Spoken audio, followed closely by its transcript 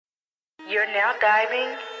You're now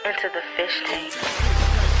diving into the fish tank.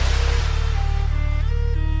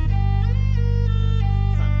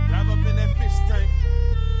 Dive up in that fish tank.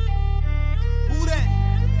 Who that?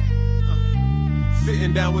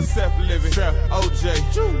 Sitting down with Seth Living,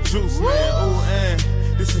 OJ, Juice Man, ooh, and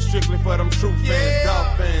this is strictly for them true fans,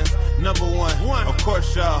 dog fans. Number one, of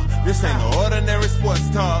course, y'all. This ain't no ordinary sports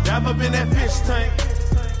talk. Dive up in that fish tank.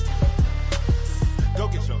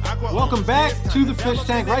 Welcome back to the Fish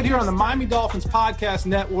Tank right here on the Miami Dolphins Podcast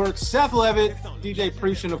Network. Seth Levitt, DJ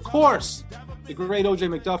Preach, of course, the great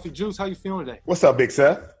OJ McDuffie. Juice, how you feeling today? What's up, Big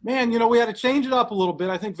Seth? Man, we had to change it up a little bit.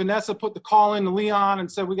 I think Vanessa put the call in to Leon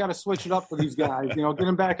and said we got to switch it up for these guys. Get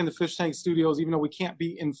them back in the Fish Tank studios, even though we can't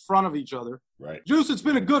be in front of each other. Right. Juice, it's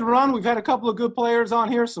been a good run. We've had a couple of good players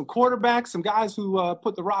on here, some quarterbacks, some guys who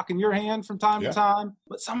put the rock in your hand from time to time.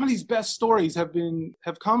 But some of these best stories have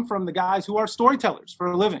come from the guys who are storytellers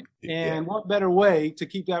for a living. And what better way to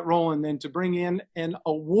keep that rolling than to bring in an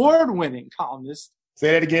award-winning columnist.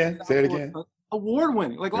 Say that again.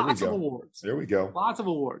 Award-winning, lots of awards. There we go. Lots of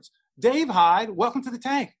awards. Dave Hyde, welcome to the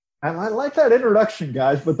tank. I like that introduction,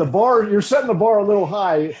 guys, but you're setting the bar a little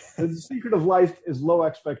high. The secret of life is low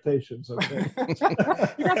expectations, okay?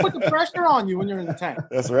 You got to put the pressure on you when you're in the tank.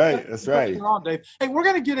 That's right. On, Dave. Hey, we're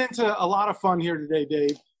going to get into a lot of fun here today,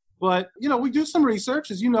 Dave. But, we do some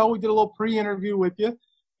research. As you know, we did a little pre-interview with you.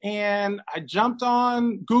 And I jumped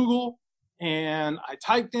on Google and I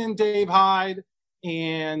typed in Dave Hyde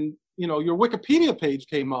and, your Wikipedia page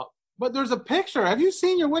came up. But there's a picture. Have you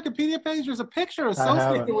seen your Wikipedia page? There's a picture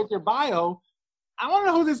associated with your bio. I want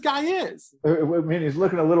to know who this guy is. I mean, he's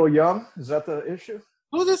looking a little young. Is that the issue?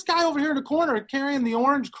 Who's this guy over here in the corner carrying the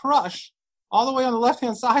orange crush all the way on the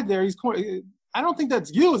left-hand side there? I don't think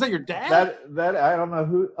that's you. Is that your dad? That I don't know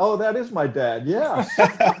who. Oh, that is my dad. Yeah.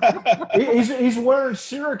 he's wearing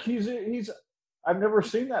Syracuse. I've never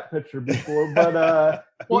seen that picture before, but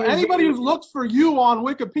anybody who's looked for you on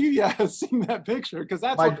Wikipedia has seen that picture because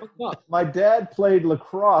that's what comes up. My dad played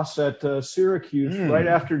lacrosse at Syracuse right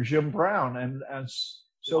after Jim Brown, and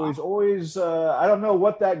so he's always I don't know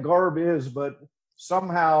what that garb is, but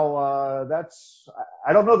somehow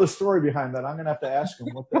I don't know the story behind that. I'm gonna have to ask him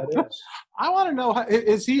what that is. I want to know,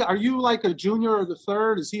 are you like a junior or the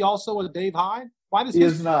third? Is he also a Dave Hyde? Why does he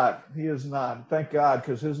is not. He is not. Thank God,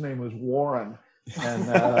 because his name was Warren. And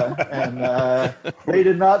they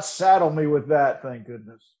did not saddle me with that, thank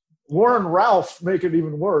goodness. Warren Ralph make it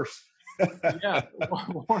even worse. Yeah,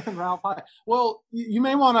 Warren Ralph. Well, you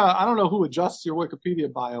may want to, I don't know who adjusts your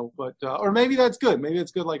Wikipedia bio, but or maybe that's good. Maybe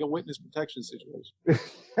it's good like a witness protection situation.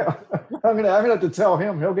 I'm gonna have to tell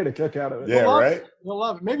him. He'll get a kick out of it. Yeah, right? He'll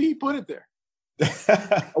love it. Maybe he put it there.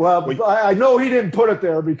 Well, I know he didn't put it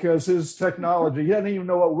there because his technology, he doesn't even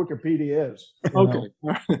know what Wikipedia is. Okay.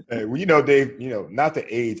 Hey, well, Dave, not the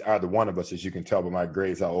age either one of us, as you can tell by my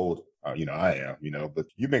grades, how old, I am, but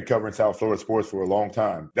you've been covering South Florida sports for a long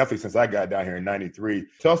time, definitely since I got down here in 93.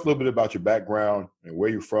 Tell us a little bit about your background and where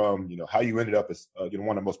you're from, how you ended up as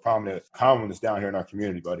one of the most prominent columnists down here in our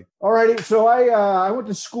community, buddy. All righty. So I went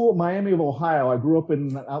to school at Miami of Ohio. I grew up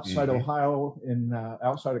in outside Ohio,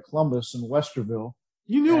 outside of Columbus in Westerville.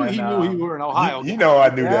 You knew he knew you were in Ohio. You know I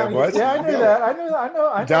knew that much. Yeah, I knew that. I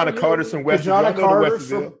know. Kajana Carter's from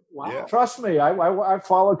Westerville. Wow. Yeah. Trust me, I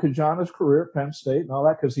followed Kajana's career at Penn State and all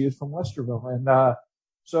that because he was from Westerville. And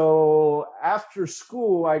so after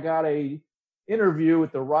school, I got a interview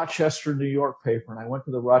with the Rochester, New York paper. And I went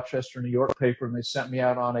to the Rochester, New York paper, and they sent me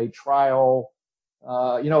out on a trial,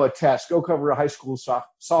 a test. Go cover a high school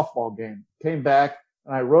softball game. Came back.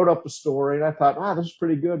 And I wrote up a story, and I thought, wow, this is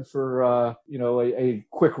pretty good for, a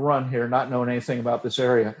quick run here, not knowing anything about this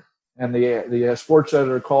area. And the sports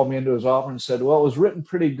editor called me into his office and said, well, it was written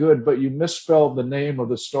pretty good, but you misspelled the name of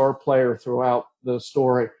the star player throughout the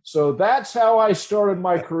story. So that's how I started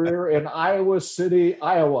my career in Iowa City,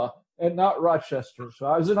 Iowa, and not Rochester. So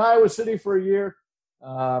I was in Iowa City for a year,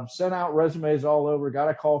 sent out resumes all over, got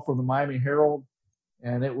a call from the Miami Herald.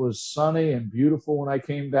 And it was sunny and beautiful when I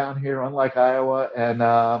came down here, unlike Iowa. And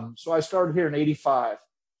so I started here in 85.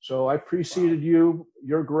 So I preceded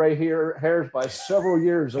your gray hairs by several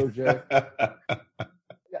years, OJ.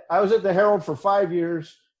 I was at the Herald for 5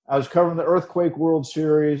 years. I was covering the Earthquake World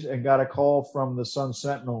Series and got a call from the Sun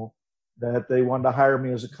Sentinel that they wanted to hire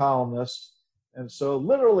me as a columnist. And so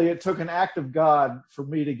literally it took an act of God for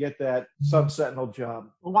me to get that Sun Sentinel job.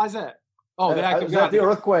 Well, why is that? Oh, the act of God. The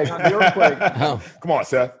earthquake. The earthquake. Come on,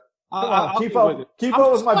 Seth.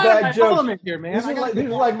 Kipo was my bad joke. Here, man.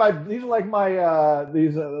 These are like my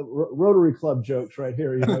Rotary Club jokes right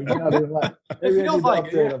here. You know, you're not even like. Maybe I need to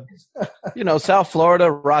update them. You know, South Florida,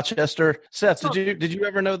 Rochester. Seth, did you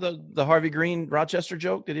ever know the Harvey Green Rochester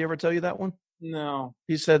joke? Did he ever tell you that one? No.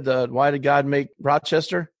 He said, "Why did God make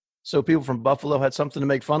Rochester? So people from Buffalo had something to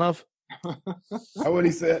make fun of." How would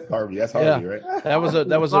he say it? Harvey. That's Harvey, right? That was a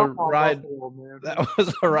ride. That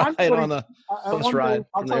was a ride on the bus ride.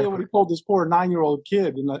 I'll tell you what he told this poor 9-year-old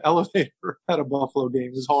kid in the elevator at a Buffalo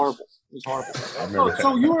game. It was horrible.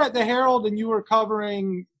 So you were at the Herald and you were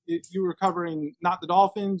covering not the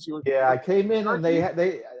Dolphins. I came in and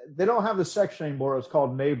they don't have the section anymore. It's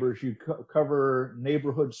called Neighbors. You cover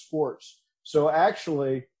neighborhood sports. So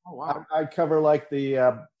actually, oh, wow. I cover like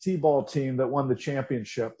the T-ball team that won the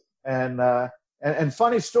championship. And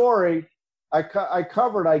funny story, I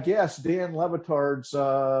covered, I guess, Dan Levitard's.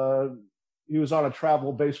 He was on a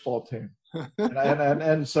travel baseball team,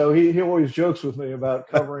 and so he always jokes with me about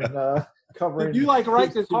covering. Did you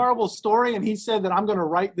write this horrible story, and he said that I'm going to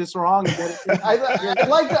write this wrong? And get it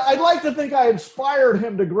I'd like to think I inspired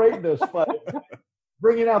him to greatness, but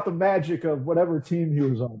bringing out the magic of whatever team he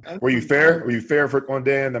was on. Were you fair? Were you fair on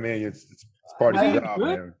Dan? I mean, it's part of the job,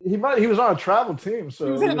 man. He was on a travel team, so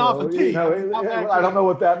he was hitting off the team. I don't know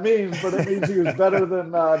what that means, but it means he was better than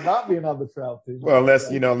not being on the travel team. Well, unless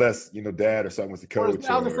dad or something was the coach,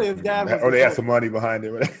 or they had some money behind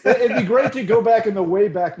it. It'd be great to go back in the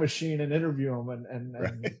Wayback Machine and interview him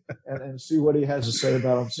and see what he has to say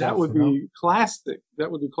about himself. That would be classic.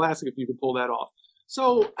 That would be classic if you could pull that off.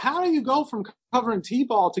 So how do you go from covering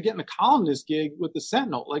T-ball to getting a columnist gig with the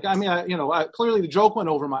Sentinel? Clearly the joke went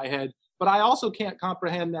over my head, but I also can't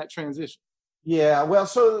comprehend that transition. Yeah, well,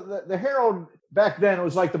 so the Herald back then, it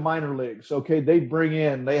was like the minor leagues. Okay, they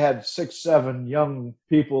had 6-7 young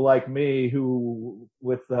people like me who,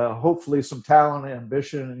 with hopefully some talent and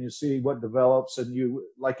ambition, and you see what develops, and you,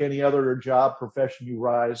 like any other job profession, you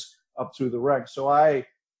rise up through the ranks. So I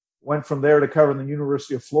went from there to covering the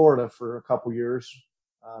University of Florida for a couple years,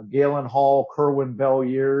 Galen Hall, Kerwin Bell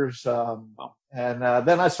years. And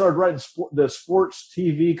then I started writing the sports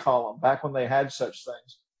TV column back when they had such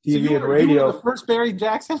things. TV and radio. You were the first Barry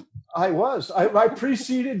Jackson? I was. I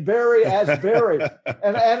preceded Barry as Barry.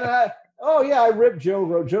 I ripped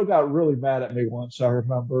Joe. Joe got really mad at me once, I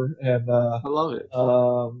remember. And I love it.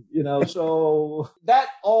 So that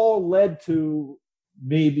all led to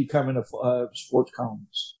me becoming a sports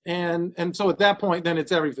columnist. And so at that point, then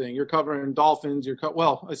it's everything. You're covering Dolphins.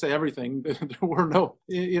 I say everything. There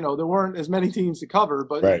weren't as many teams to cover,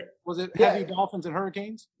 but right. Was it heavy Dolphins and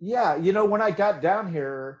Hurricanes? Yeah. When I got down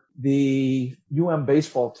here, the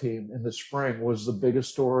baseball team in the spring was the biggest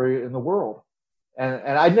story in the world.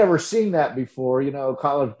 And I'd never seen that before,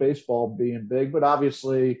 college baseball being big, but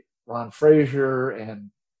obviously Ron Frazier and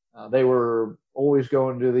they were always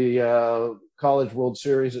going to the College World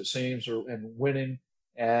Series, it seems, and winning,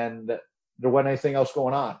 and there wasn't anything else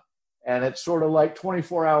going on. And it's sort of like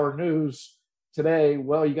 24-hour news today.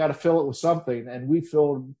 Well, you got to fill it with something, and we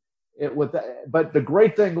filled it with that. But the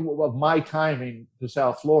great thing of my timing to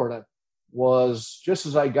South Florida was just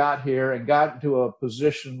as I got here and got into a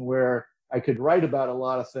position where I could write about a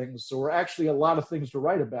lot of things. There were actually a lot of things to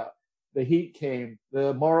write about. The Heat came,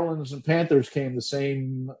 the Marlins and Panthers came the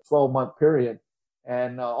same 12-month period.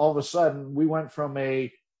 And all of a sudden, we went from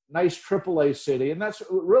a nice AAA city. And that's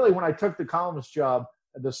really when I took the columnist job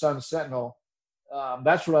at the Sun Sentinel.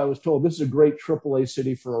 That's what I was told. This is a great AAA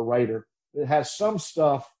city for a writer. It has some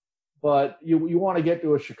stuff, but you want to get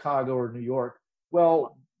to a Chicago or New York.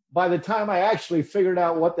 Well, by the time I actually figured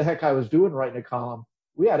out what the heck I was doing writing a column,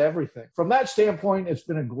 we had everything. From that standpoint, it's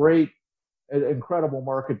been an incredible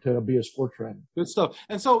market to be a sports writer. Good stuff.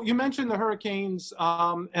 And so you mentioned the Hurricanes,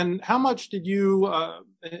 and how much did you,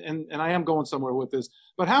 and I am going somewhere with this,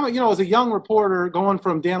 but how much, as a young reporter going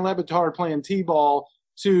from Dan Lebitard playing T-ball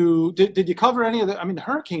to, did you cover any of the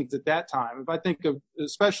Hurricanes at that time? If I think of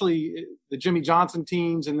especially the Jimmy Johnson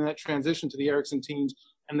teams and then that transition to the Erickson teams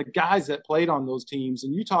and the guys that played on those teams,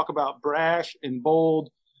 and you talk about brash and bold.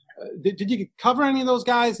 Did you cover any of those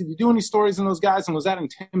guys? Did you do any stories on those guys? And was that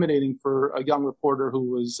intimidating for a young reporter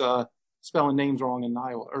who was spelling names wrong in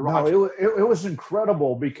Iowa? No, it was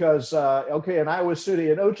incredible because, in Iowa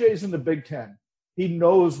City, and OJ's in the Big Ten. He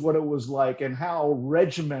knows what it was like and how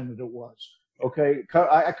regimented it was. Okay,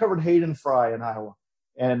 I covered Hayden Fry in Iowa.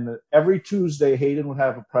 And every Tuesday, Hayden would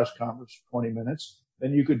have a press conference for 20 minutes.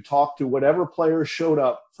 Then you could talk to whatever player showed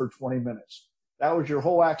up for 20 minutes. That was your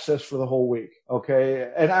whole access for the whole week,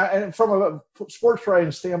 okay? And from a sports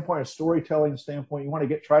writing standpoint, a storytelling standpoint, you want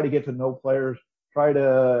to try to get to know players, try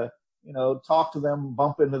to talk to them,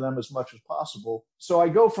 bump into them as much as possible. So I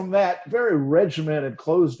go from that very regimented,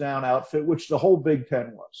 closed-down outfit, which the whole Big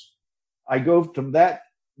Ten was. I go from that,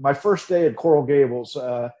 my first day at Coral Gables,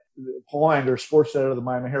 Paul Anger, sports editor of the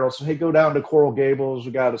Miami Herald, said, hey, go down to Coral Gables.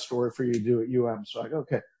 We got a story for you to do at UM. So I go,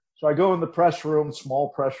 okay. So I go in the press room, small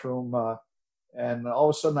press room, and all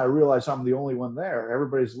of a sudden I realize I'm the only one there.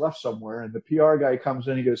 Everybody's left somewhere. And the PR guy comes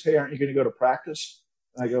in. He goes, hey, aren't you going to go to practice?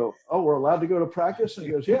 And I go, oh, we're allowed to go to practice? And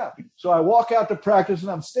he goes, yeah. So I walk out to practice,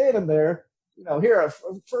 and I'm standing there, here,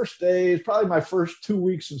 first day, it's probably my first 2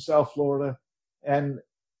 weeks in South Florida. And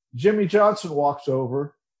Jimmy Johnson walks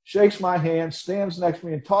over, shakes my hand, stands next to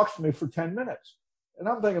me, and talks to me for 10 minutes. And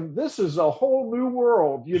I'm thinking, this is a whole new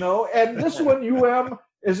world, And this one, UM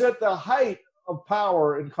is at the height of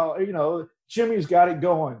power in college. Jimmy's got it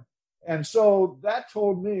going. And so that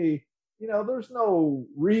told me, there's no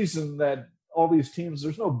reason that all these teams,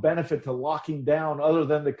 there's no benefit to locking down other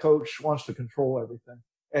than the coach wants to control everything.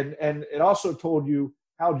 And it also told you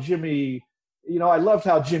how Jimmy, I loved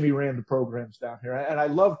how Jimmy ran the programs down here. And I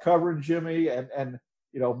loved covering Jimmy and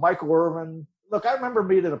Michael Irvin. Look, I remember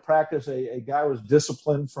meeting at a practice, a guy was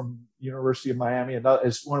disciplined from University of Miami and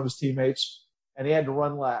as one of his teammates, and he had to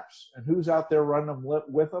run laps. And who's out there running them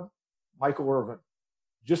with him? Michael Irvin.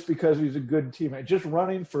 Just because he's a good teammate, just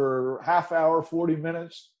running for half hour, 40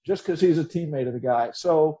 minutes, just because he's a teammate of the guy.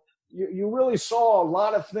 So you really saw a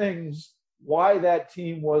lot of things, why that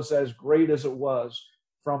team was as great as it was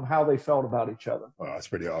from how they felt about each other. Wow, that's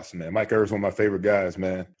pretty awesome, man. Mike Irvin's one of my favorite guys,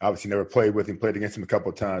 man. Obviously never played with him, played against him a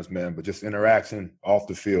couple of times, man, but just interaction off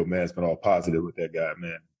the field, man, it's been all positive with that guy,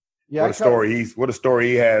 man. Yeah, what a story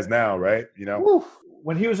he has now, right?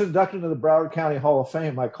 When he was inducted into the Broward County Hall of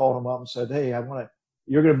Fame, I called him up and said, hey,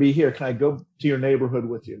 you're going to be here. Can I go to your neighborhood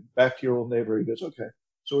with you? Back to your old neighborhood. He goes, okay.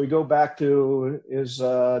 So we go back to his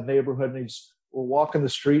neighborhood, and we're walking the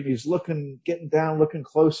street, and he's getting down, looking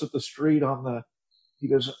close at the street he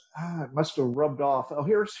goes, it must have rubbed off. Oh,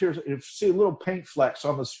 here's, you see a little paint flecks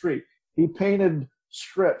on the street. He painted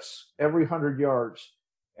strips every 100 yards.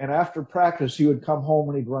 And after practice, he would come home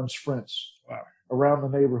and he'd run sprints around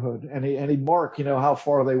the neighborhood. And he'd mark, how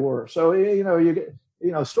far they were. So,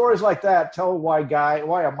 stories like that tell why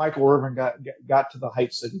a Michael Irvin got to the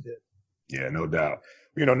heights that he did. Yeah, no doubt.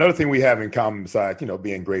 Another thing we have in common besides,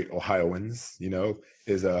 being great Ohioans,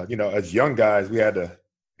 is, as young guys, we had to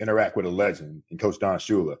interact with a legend in Coach Don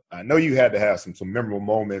Shula. I know you had to have some memorable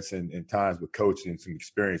moments and times with Coach and some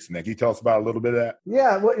experience in that. Can you tell us about a little bit of that?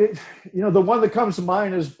 Yeah, well, the one that comes to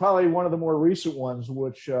mind is probably one of the more recent ones,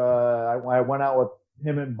 which I went out with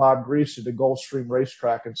him and Bob Grease at the Gulfstream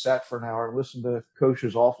racetrack and sat for an hour and listened to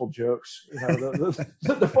Coach's awful jokes.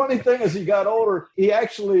 The funny thing is he got older. He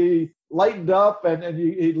actually lightened up and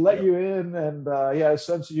he'd let you in, and he had a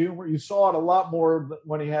sense of humor. You saw it a lot more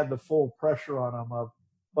when he had the full pressure on him.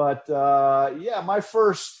 But my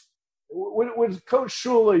first with Coach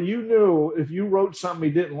Shula, you knew if you wrote something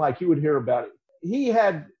he didn't like, he would hear about it. He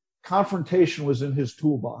had confrontation was in his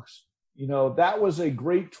toolbox. That was a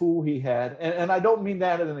great tool he had. And I don't mean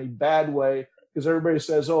that in a bad way, because everybody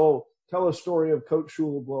says, oh, tell a story of Coach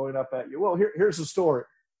Shula blowing up at you. Well, here's the story.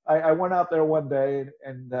 I went out there one day,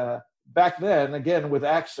 and back then, again, with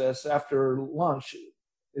access after lunch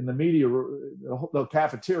in the media, the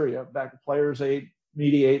cafeteria, back the players ate,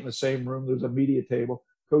 media ate in the same room. There was a media table.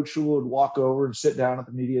 Coach Shula would walk over and sit down at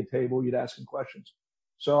the media table. You'd ask him questions.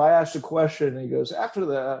 So I asked a question, and he goes, after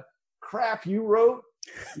the crap you wrote,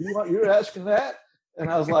 you're asking that? And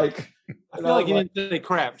I was like, I feel like you didn't say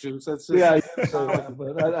crap, Juice. Yeah,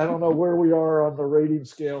 but I don't know where we are on the rating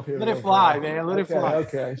scale here. Let it fly, man. Let it fly.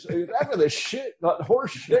 Okay. So after the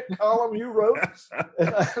horse shit column you wrote,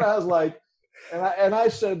 and I was like, and I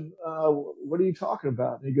said, what are you talking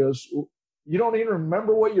about? And he goes, you don't even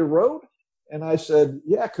remember what you wrote? And I said,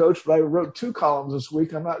 yeah, Coach, but I wrote 2 columns this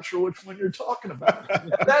week. I'm not sure which one you're talking about.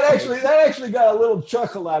 that actually got a little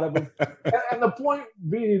chuckle out of him. And the point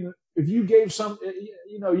being, if you gave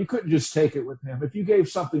you couldn't just take it with him. If you gave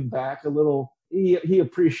something back a little, he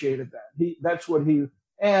appreciated that. That's what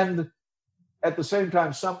and at the same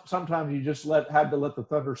time, sometimes you just had to let the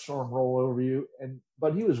thunderstorm roll over you.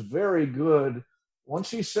 But he was very good.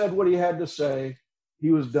 Once he said what he had to say,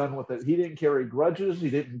 he was done with it. He didn't carry grudges. He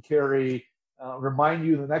didn't remind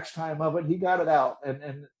you the next time of it. He got it out.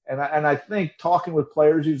 And And I think talking with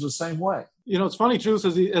players, he was the same way. You know, it's funny, Juice,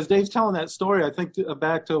 as Dave's telling that story, I think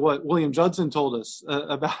back to what William Judson told us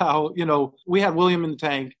about how, you know, we had William in the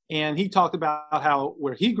tank, and he talked about how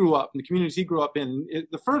where he grew up, in the communities he grew up in,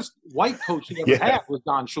 the first white coach he ever had was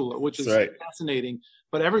Don Shula, which is fascinating.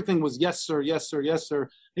 But everything was yes, sir, yes, sir, yes, sir. And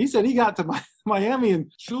he said he got to Miami,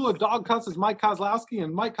 and Shula dog cusses Mike Kozlowski,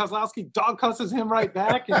 and Mike Kozlowski dog cusses him right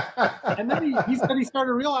back. And then he said he started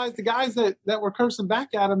to realize the guys that were cursing back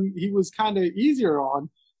at him, he was kind of easier on.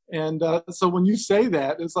 And so when you say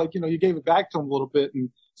that, it's like, you know, you gave it back to him a little bit. And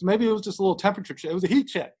so maybe it was just a little temperature check. It was a heat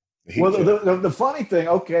check. The funny thing,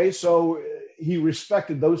 okay, so he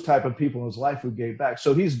respected those type of people in his life who gave back.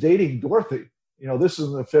 So he's dating Dorothy. You know, this is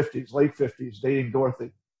in the 50s, late 50s, dating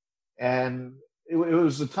Dorothy. And it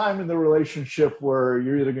was a time in the relationship where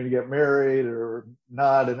you're either going to get married or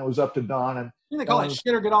not. And it was up to Don. And they call it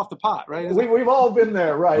shit or get off the pot, right? We've all been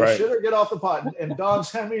there, right? Shit or get off the pot. And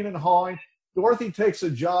Don's hemming and hawing. Dorothy takes a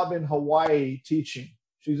job in Hawaii teaching.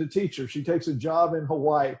 She's a teacher. She takes a job in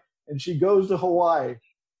Hawaii, and she goes to Hawaii.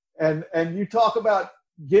 And you talk about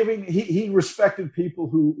giving, he respected people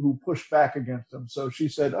who pushed back against him. So she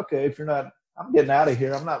said, okay, if you're not, I'm getting out of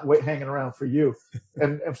here. I'm not hanging around for you.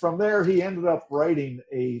 And from there, he ended up writing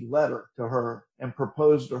a letter to her and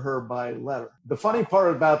proposed to her by letter. The funny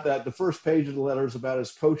part about that, the first page of the letter is about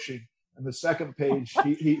his coaching, and the second page,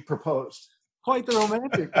 he proposed. Quite the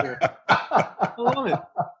romantic there. I love it.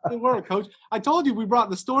 Good work, Coach. I told you we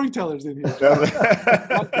brought the storytellers in here.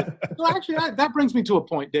 So actually, that brings me to a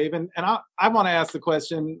point, Dave, and I want to ask the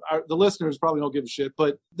question. The listeners probably don't give a shit,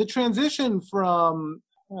 but the transition from,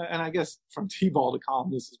 and I guess from T-ball to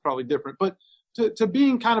columnist is probably different, but to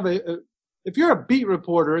being kind of if you're a beat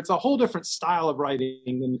reporter, it's a whole different style of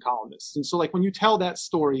writing than the columnist. And so, like, when you tell that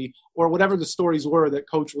story, or whatever the stories were that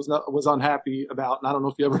Coach was unhappy about, and I don't know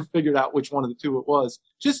if you ever figured out which one of the two it was,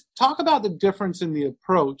 just talk about the difference in the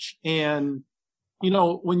approach. And, you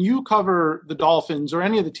know, when you cover the Dolphins or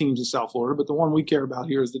any of the teams in South Florida, but the one we care about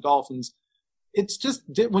here is the Dolphins, it's just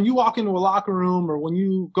when you walk into a locker room or when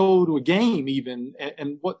you go to a game even,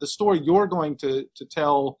 and what the story you're going to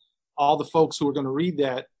tell all the folks who are going to read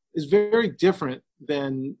that is very different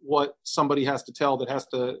than what somebody has to tell that has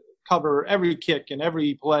to cover every kick and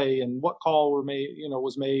every play and what call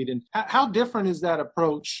was made. And how different is that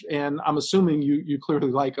approach? And I'm assuming you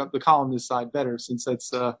clearly like the columnist side better, since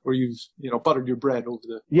that's where you've, buttered your bread over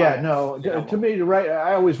the. Yeah, no, to me, right.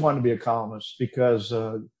 I always wanted to be a columnist because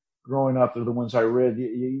growing up, they're the ones I read.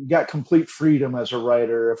 You got complete freedom as a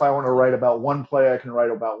writer. If I want to write about one play, I can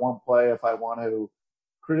write about one play. If I want to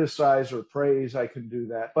criticize or praise, I can do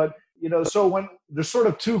that. But, so when there's sort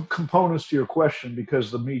of two components to your question,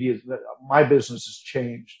 because my business has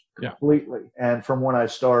changed completely. And from when I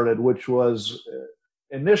started, which was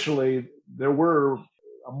initially there were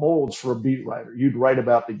molds for a beat writer. You'd write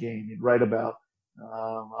about the game. You'd write about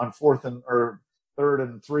on third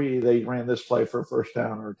and 3, they ran this play for a first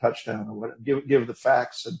down or a touchdown or whatever. Give the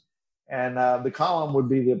facts. And the column would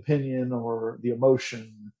be the opinion or the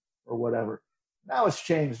emotion or whatever. Now it's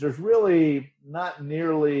changed. There's really not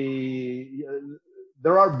nearly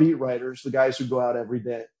there are beat writers, the guys who go out every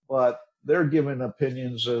day, but they're given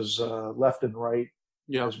opinions as left and right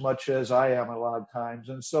as much as I am a lot of times.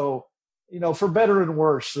 And so, for better and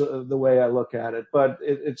worse, the way I look at it, but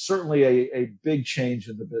it's certainly a big change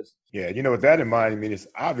in the business. Yeah. With that in mind, it's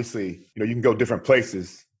obviously, you can go different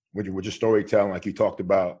places with your storytelling, like you talked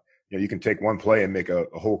about. You can take one play and make a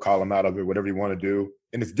whole column out of it, whatever you want to do.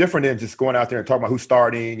 And it's different than just going out there and talking about who's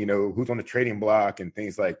starting, who's on the trading block and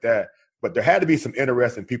things like that. But there had to be some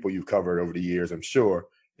interesting people you've covered over the years, I'm sure.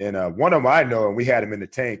 And one of them I know, and we had him in the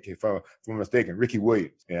tank, if I'm mistaken, Ricky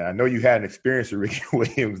Williams. And I know you had an experience with Ricky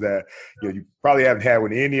Williams that you probably haven't had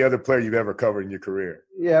with any other player you've ever covered in your career.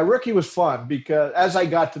 Yeah, Ricky was fun because as I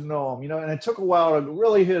got to know him, and it took a while to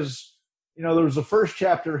really there was the first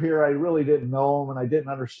chapter here I really didn't know him and I didn't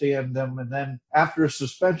understand him. And then after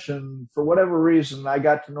suspension, for whatever reason, I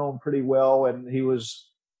got to know him pretty well, and he was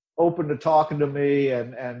open to talking to me.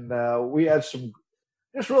 And we had some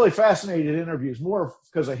just really fascinating interviews, more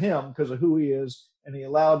because of him, because of who he is. And he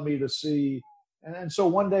allowed me to see. And so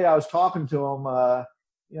one day I was talking to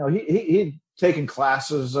him, he'd taken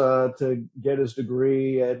classes to get his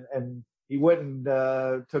degree, and he went and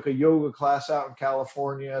took a yoga class out in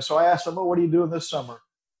California. So I asked him, what are you doing this summer?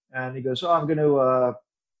 And he goes, I'm going to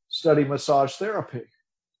study massage therapy.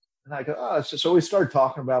 And I go, so we started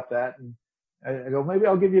talking about that. And I go, maybe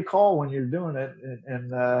I'll give you a call when you're doing it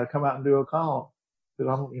and come out and do a column.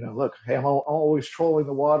 Because I'm always trolling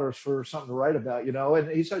the waters for something to write about, And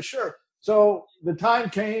he said, sure. So the time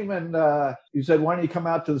came, and he said, why don't you come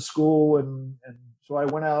out to the school and So I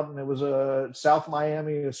went out, and it was a South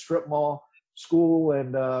Miami, a strip mall school.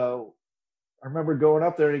 And I remember going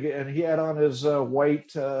up there, and he had on his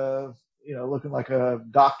white, looking like a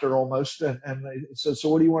doctor almost. And they said, "So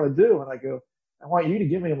what do you want to do?" And I go, "I want you to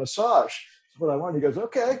give me a massage." That's what I want. He goes,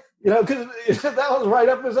 "Okay." Because that was right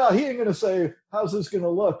up his alley. He ain't going to say, "How's this going to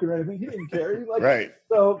look?" or anything. He didn't care. He right.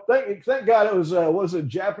 So thank God it was a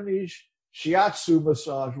Japanese shiatsu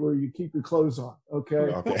massage where you keep your clothes on.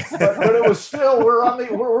 Okay. But it was still,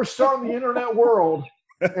 we're still in the internet world.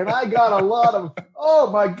 And I got a lot of,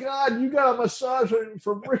 "Oh my God, you got a massage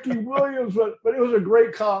from Ricky Williams." But it was a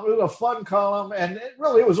great column. It was a fun column. And it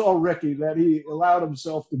was all Ricky, that he allowed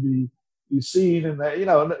himself to be seen. And that,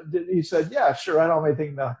 he said, "Yeah, sure. I don't have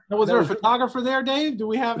anything to." Now, was there a photographer there, Dave? Do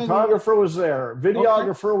we have any? Photographer was there.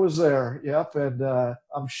 Videographer was there. Yep. And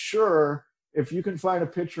I'm sure if you can find a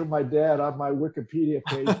picture of my dad on my Wikipedia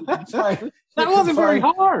page, you can find. That wasn't very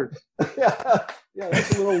hard. Yeah,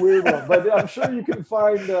 that's a little weird one. But I'm sure you can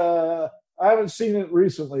find, I haven't seen it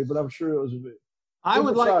recently, but I'm sure it was a bit. I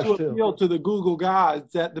would like to appeal to the Google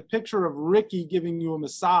gods that the picture of Ricky giving you a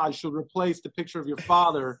massage should replace the picture of your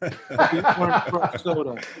father with orange crushed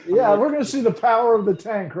soda. Yeah, we're going to see the power of the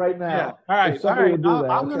tank right now. Yeah. All right.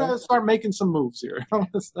 I'm going to start making some moves here.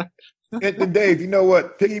 And Dave, you know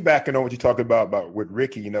what? Piggybacking on what you're talking about with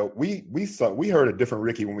Ricky, we heard a different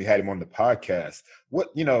Ricky when we had him on the podcast.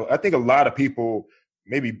 I think a lot of people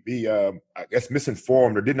maybe be, I guess,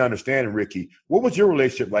 misinformed or didn't understand Ricky. What was your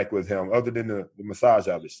relationship like with him, other than the massage,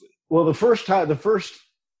 obviously? Well, the first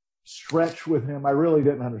stretch with him, I really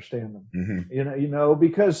didn't understand him. Mm-hmm.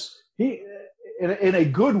 Because he, in a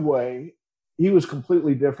good way, he was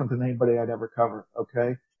completely different than anybody I'd ever covered.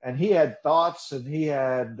 Okay. And he had thoughts, and he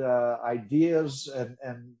had ideas, and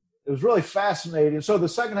it was really fascinating. So the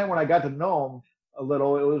second time when I got to know him a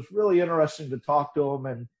little, it was really interesting to talk to him.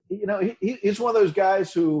 And he's one of those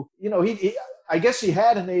guys who, I guess he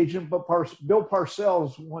had an agent, but Bill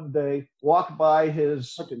Parcells one day walked by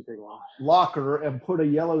his locker and put a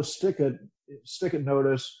yellow stick-it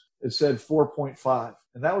notice that said 4.5.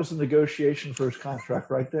 And that was the negotiation for his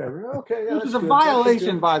contract right there. Okay. Which is a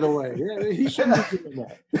violation, by the way. Yeah, he shouldn't have given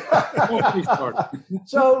that.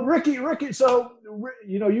 So Ricky,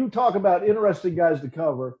 you talk about interesting guys to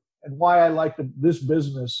cover, and why I like this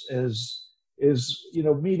business is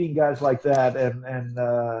meeting guys like that and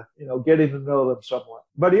getting to know them somewhat.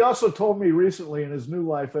 But he also told me recently in his new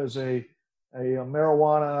life as a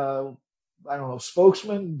marijuana,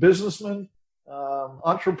 spokesman, businessman,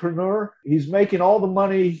 entrepreneur, he's making all the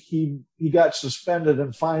money he got suspended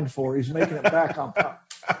and fined for. He's making it back on top.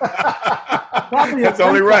 That's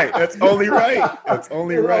only right. That's only right. That's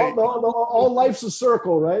only right. All life's a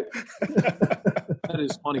circle, right? That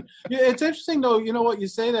is funny. Yeah, it's interesting though. You know what, you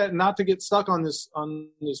say that, not to get stuck on this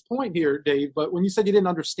point here, Dave. But when you said you didn't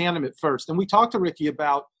understand him at first, and we talked to Ricky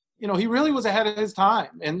about, he really was ahead of his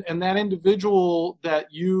time, and that individual that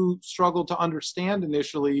you struggled to understand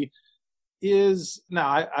initially is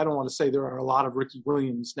now. I don't want to say there are a lot of Ricky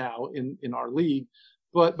Williams now in our league.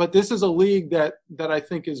 But this is a league that I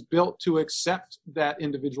think is built to accept that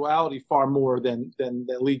individuality far more than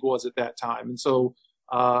the league was at that time. And so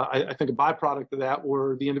I think a byproduct of that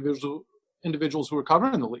were the individuals who were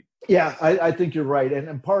covering the league. Yeah, I think you're right.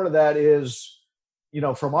 And part of that is,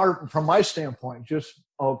 from my standpoint, just,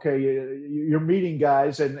 okay, you're meeting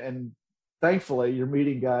guys and thankfully you're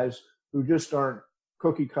meeting guys who just aren't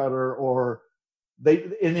cookie cutter, or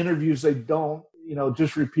in interviews they don't,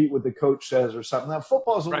 just repeat what the coach says or something. Now,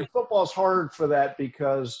 football's hard for that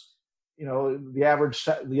because, the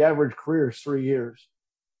average career is 3 years.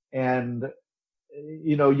 And,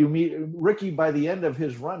 you meet Ricky by the end of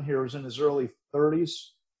his run here was in his early 30s,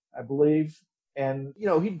 I believe. And,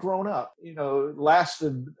 he'd grown up,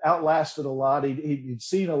 outlasted a lot. He'd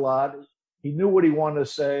seen a lot. He knew what he wanted to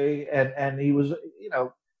say. And he was,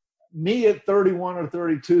 me at 31 or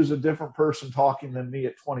 32 is a different person talking than me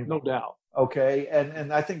at 21. No doubt. Okay.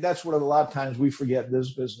 And I think that's what a lot of times we forget in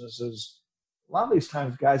this business is a lot of these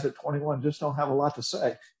times guys at 21 just don't have a lot to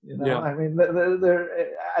say. Yeah. I mean, they're,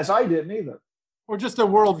 as I didn't either. Or just their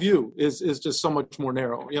worldview is just so much more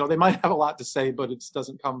narrow. They might have a lot to say, but it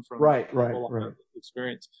doesn't come from right.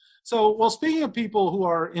 experience. So, well, speaking of people who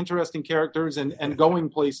are interesting characters and going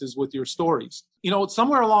places with your stories,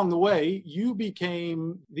 somewhere along the way, you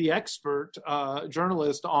became the expert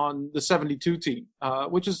journalist on the 72 team,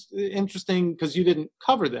 which is interesting because you didn't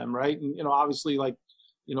cover them, right? And, obviously,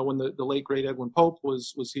 when the late great Edwin Pope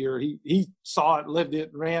was here, he saw it, lived it,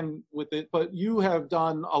 ran with it. But you have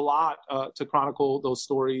done a lot to chronicle those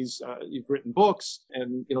stories. You've written books,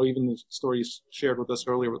 and even the stories shared with us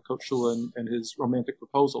earlier with Coach Shula and his romantic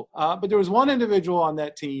proposal. But there was one individual on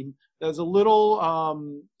that team that's a little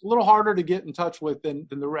harder to get in touch with than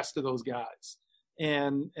the rest of those guys,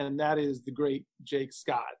 and that is the great Jake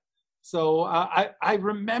Scott. So I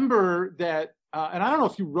remember that. And I don't know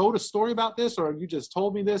if you wrote a story about this or you just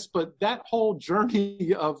told me this, but that whole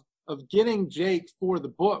journey of getting Jake for the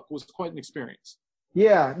book was quite an experience.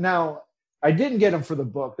 Yeah. Now, I didn't get him for the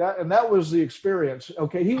book. That was the experience.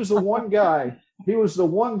 Okay. He was the one guy. He was the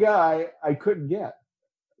one guy I couldn't get.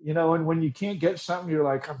 And when you can't get something, you're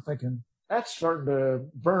like, I'm thinking, that's starting to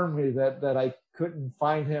burn me that I couldn't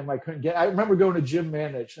find him. I couldn't get. I remember going to Jim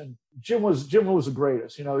Manich, and Jim was the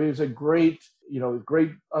greatest. He was a great,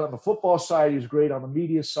 great on the football side. He was great on the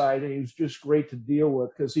media side, and he was just great to deal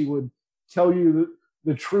with because he would tell you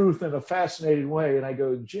the truth in a fascinating way. And I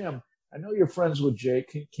go, Jim, I know you're friends with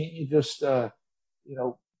Jake. Can't you just,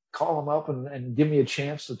 call him up and give me a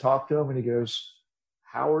chance to talk to him? And he goes,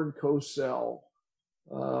 Howard Cosell.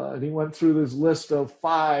 And he went through this list of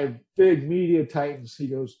 5 big media titans. He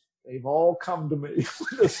goes, they've all come to me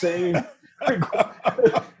with the same, and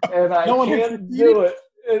I can't do it.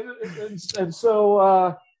 And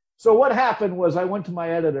so what happened was I went to my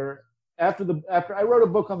editor after I wrote a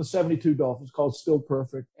book on the 72 Dolphins called Still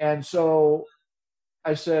Perfect. And so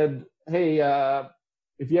I said, hey,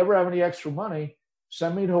 if you ever have any extra money,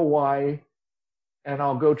 send me to Hawaii and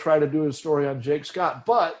I'll go try to do a story on Jake Scott.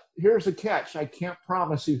 But here's the catch. I can't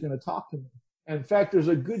promise he's going to talk to me. In fact, there's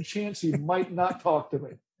a good chance he might not talk to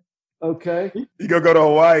me. Okay. You go to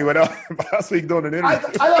Hawaii without possibly doing an interview. I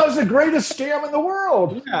thought it was the greatest scam in the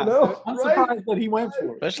world. Yeah, I'm surprised that he went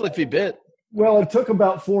for it. Especially if he bit. Well, it took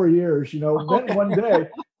about 4 years, Then one day,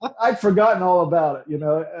 I'd forgotten all about it,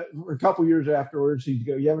 A couple years afterwards, he'd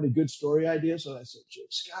go, you have any good story ideas? And I said, Jake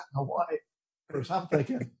Scott in Hawaii. Of course, I'm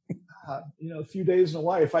thinking, a few days in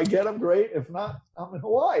Hawaii. If I get them, great. If not, I'm in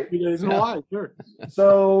Hawaii. A few days in Hawaii, sure.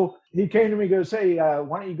 So he came to me and goes, hey,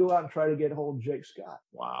 why don't you go out and try to get hold of Jake Scott?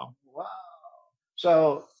 Wow.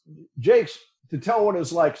 So Jake's, to tell what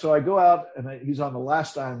it's like, so I go out and he's on the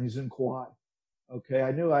last island. He's in Kauai. Okay,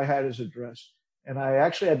 I knew I had his address. And I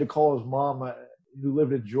actually had to call his mom, who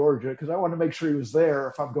lived in Georgia, because I wanted to make sure he was there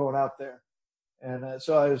if I'm going out there. And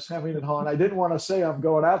so I was having it on. I didn't want to say I'm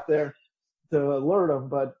going out there to alert him,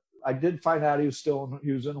 but I did find out he was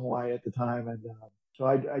in Hawaii at the time. And so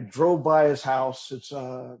I drove by his house. It's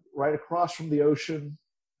right across from the ocean.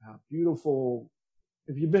 Beautiful.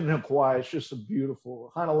 If you've been in Kauai, it's just a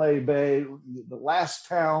beautiful Hanalei Bay, the last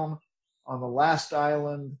town on the last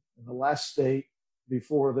island in the last state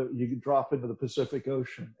before you can drop into the Pacific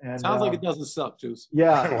Ocean. And sounds like it doesn't suck, Juice.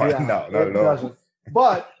 Yeah, no, not at all. Doesn't.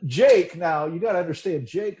 But Jake, now you got to understand,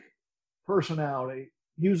 Jake personality.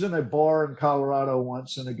 He was in a bar in Colorado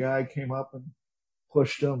once, and a guy came up and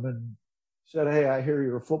pushed him and said, "Hey, I hear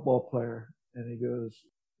you're a football player." And he goes,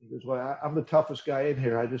 "Well, I'm the toughest guy in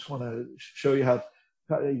here. I just want to show you how."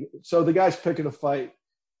 So the guy's picking a fight,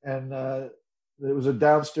 and there was a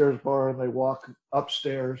downstairs bar, and they walk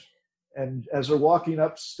upstairs. And as they're walking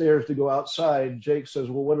upstairs to go outside, Jake says,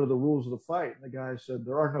 "Well, what are the rules of the fight?" And the guy said,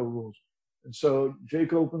 "There are no rules." And so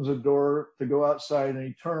Jake opens the door to go outside, and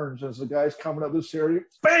he turns as the guy's coming up the stairs.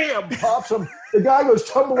 Bam! Pops him. The guy goes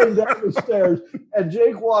tumbling down the stairs, and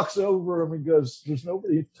Jake walks over him and goes, "There's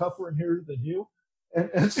nobody tougher in here than you."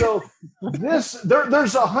 And so there's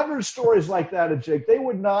 100 stories like that of Jake. They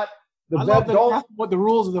would not. I love that that's what the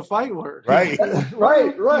rules of the fight were. Right.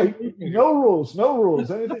 right. No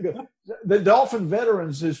rules. Anything good. The Dolphin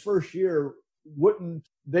veterans, his first year,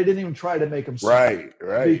 they didn't even try to make him right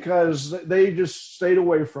because they just stayed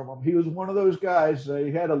away from him. He was one of those guys.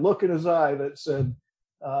 He had a look in his eye that said.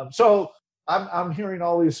 So I'm hearing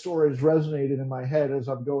all these stories resonating in my head as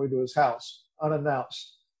I'm going to his house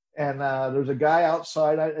unannounced. And there's a guy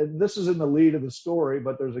outside, and this is in the lead of the story,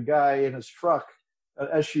 but there's a guy in his truck, an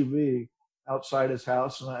SUV, outside his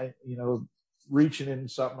house, and I, reaching in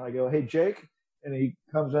something. I go, "Hey, Jake," and he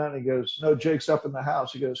comes out and he goes, "No, Jake's up in the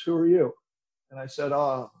house." He goes, "Who are you?" And I said,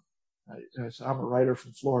 "Oh, I said, I'm a writer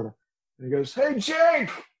from Florida." And he goes, "Hey, Jake,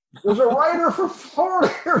 there's a writer from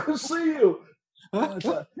Florida here to see you."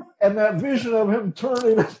 And that vision of him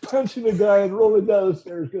turning and punching the guy and rolling down the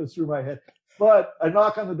stairs goes through my head. But I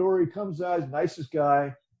knock on the door. He comes out. He's the nicest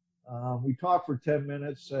guy. We talk for 10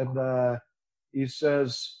 minutes, and he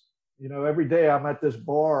says, every day I'm at this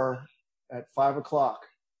bar at 5 o'clock.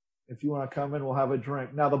 If you want to come in, we'll have a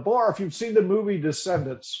drink. Now, the bar, if you've seen the movie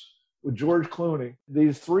Descendants with George Clooney,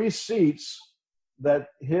 these 3 seats that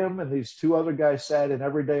him and these two other guys sat in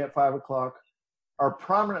every day at 5 o'clock are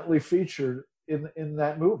prominently featured in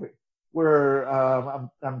that movie. Where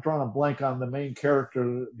I'm drawing a blank on the main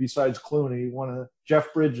character besides Clooney, one of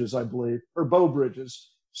Jeff Bridges, I believe, or Bo Bridges,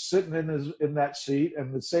 sitting in that seat,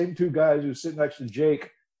 and the same two guys who sit next to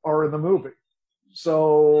Jake are in the movie.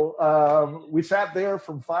 So we sat there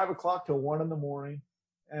from 5 o'clock till 1 a.m.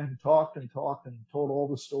 and talked and told all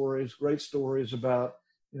the stories, great stories about,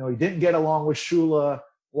 he didn't get along with Shula,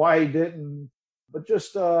 why he didn't. But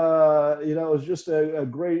just, it was just a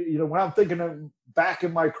great, when I'm thinking of back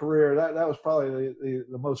in my career, that was probably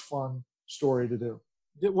the most fun story to do.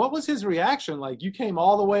 What was his reaction? Like, you came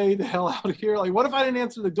all the way the hell out of here. Like, what if I didn't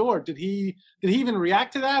answer the door? Did he even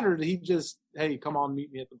react to that? Or did he just, hey, come on,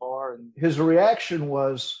 meet me at the bar? And his reaction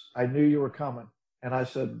was, I knew you were coming. And I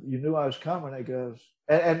said, you knew I was coming? He goes,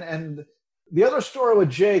 and the other story with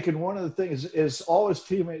Jake, and one of the things is all his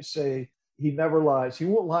teammates say, he never lies. He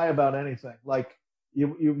won't lie about anything. Like,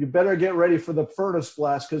 you better get ready for the furnace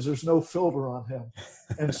blast because there's no filter on him.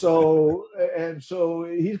 And so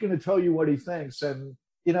he's going to tell you what he thinks. And,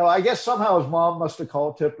 I guess somehow his mom must have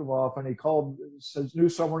tipped him off, and he knew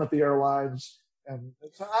someone at the airlines. And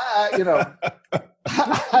I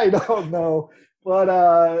don't know.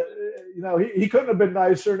 But, he couldn't have been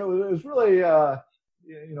nicer. And it was really,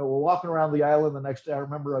 we're walking around the island the next day. I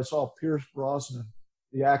remember I saw Pierce Brosnan,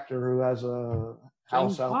 the actor who has a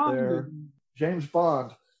house out there. James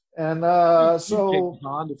Bond. And James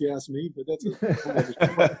Bond, if you ask me, but that's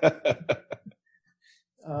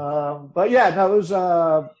but yeah, no,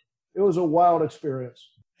 it was a wild experience.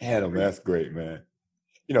 Man, that's great, man.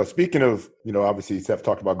 Speaking of, obviously Seth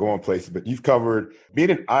talked about going places, but you've covered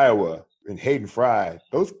being in Iowa and Hayden Fry.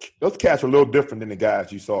 Those cats were a little different than the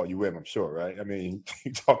guys you saw at UM, I'm sure, right? I mean,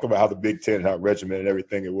 you talk about how the Big Ten, how regimented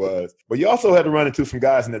everything it was, but you also had to run into some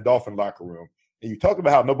guys in the Dolphin locker room. And you talk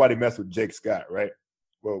about how nobody messed with Jake Scott, right?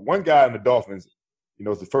 Well, one guy in the Dolphins,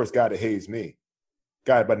 was the first guy that hazed me. A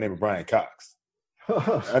guy by the name of Brian Cox.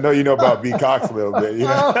 I know you know about B. Cox a little bit.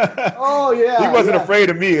 Oh, yeah. He wasn't afraid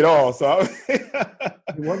of me at all. So he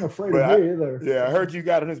wasn't afraid of me either. Yeah, I heard you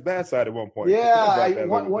got on his bad side at one point. Yeah,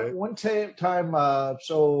 one time.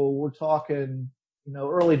 So we're talking,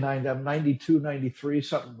 early 90s, 92, 93,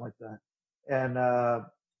 something like that. And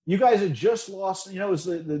you guys had just lost, it was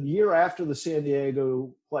the year after the San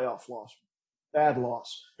Diego playoff loss. Bad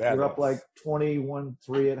loss. You're up like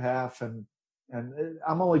 21-3 at half. And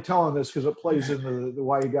I'm only telling this because it plays into the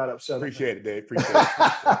why you got upset. Appreciate it, Dave. Appreciate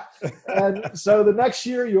it. And so the next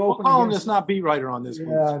year you open against – this not beat writer on this.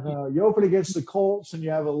 Yeah, no. You open against the Colts and you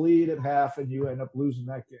have a lead at half and you end up losing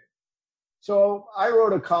that game. So I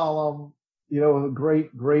wrote a column, a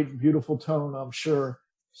great, great, beautiful tone, I'm sure,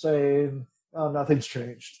 saying – nothing's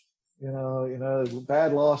changed.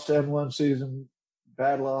 Bad loss to end one season,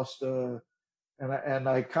 bad loss to, and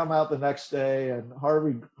I come out the next day and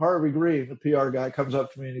Harvey Green, the PR guy, comes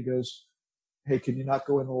up to me and he goes, "Hey, can you not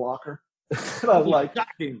go in the locker?" And I'm like, I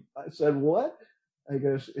said, "What?" He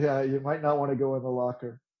goes, "Yeah, you might not want to go in the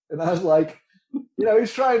locker." And I was like,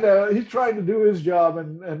 he's trying to do his job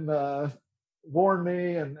and warn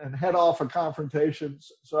me and head off a confrontation.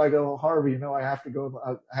 So I go, "Harvey, I have to go in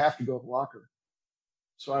the locker."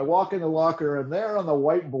 So I walk in the locker, and there on the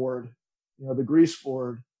whiteboard, the grease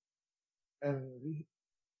board, and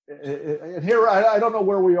here I don't know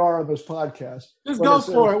where we are on this podcast. Just go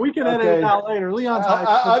for it. We can edit it out later. Leon's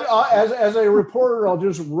as a reporter, I'll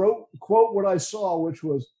just quote what I saw, which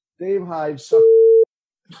was Dave Hyde sucked.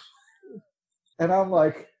 And I'm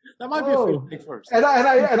like, that might be a thing first. And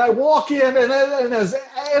I walk in, and as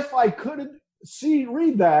if I couldn't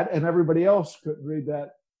read that, and everybody else couldn't read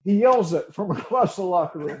that, he yells it from across the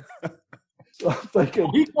locker room. So I'm thinking,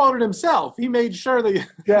 he quoted himself. He made sure that.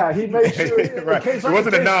 Yeah, he made sure. Right. It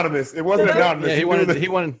wasn't anonymous. It wasn't anonymous. Yeah, he wanted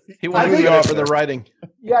credit for the writing.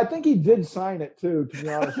 Yeah, I think he did sign it too. To be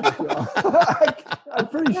honest with you, I'm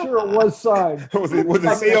pretty sure it was signed. Was it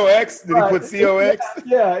COX? Did he put COX?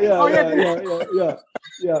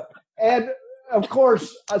 Yeah. And of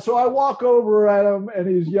course, so I walk over at him, and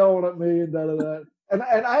he's yelling at me and da. And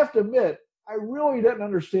I have to admit, I really didn't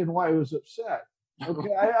understand why he was upset. Okay.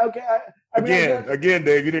 Again,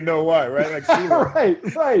 Dave, you didn't know why, right? Like, right.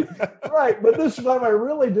 But this time I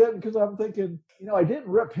really didn't, because I'm thinking, I didn't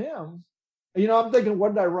rip him. I'm thinking,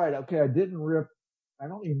 what did I write? Okay, I didn't rip. I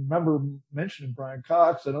don't even remember mentioning Brian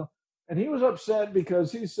Cox, and he was upset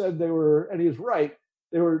because he said they were, and he was right.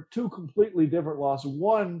 They were two completely different losses.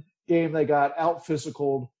 One game they got out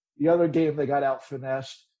physicaled. The other game they got out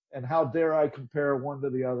finessed. And how dare I compare one to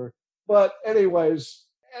the other? But anyways,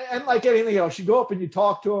 and like anything else, you go up and you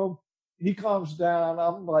talk to him. He calms down.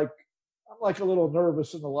 I'm like, like a little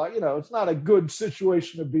nervous in the light. It's not a good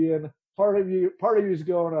situation to be in. Part of you's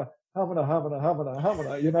going humana,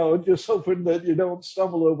 just hoping that you don't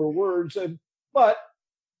stumble over words. But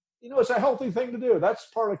it's a healthy thing to do. That's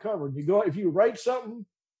part of covering. If you write something,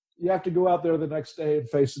 you have to go out there the next day and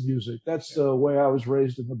face the music. That's the way I was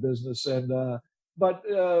raised in the business. But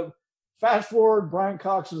fast forward, Brian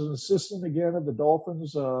Cox is an assistant again at the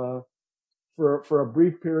Dolphins for a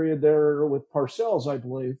brief period there with Parcells, I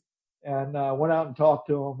believe, and went out and talked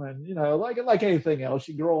to him. And like anything else,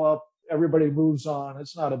 you grow up, everybody moves on.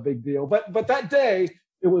 It's not a big deal. But that day,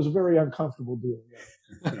 it was a very uncomfortable deal.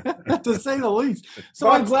 To say the least. So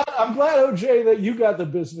I'm glad, OJ, that you got the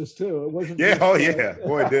business too. It wasn't. Yeah.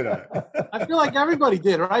 Boy, did I. I feel like everybody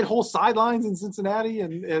did, right? Whole sidelines in Cincinnati,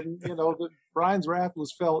 and Brian's wrath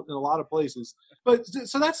was felt in a lot of places. But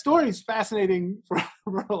so that story is fascinating for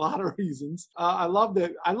a lot of reasons. I love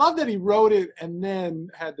that he wrote it and then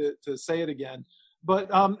had to say it again.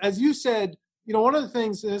 But as you said, one of the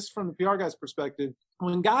things is from the PR guy's perspective,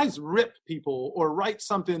 when guys rip people or write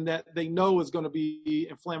something that they know is going to be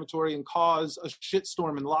inflammatory and cause a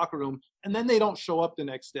shitstorm in the locker room, and then they don't show up the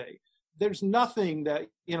next day, there's nothing that,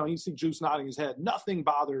 you see Juice nodding his head, nothing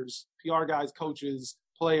bothers PR guys, coaches,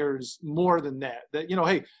 players more than that. That,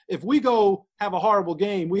 hey, if we go have a horrible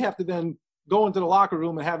game, we have to then go into the locker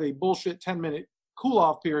room and have a bullshit 10-minute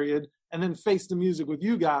cool-off period and then face the music with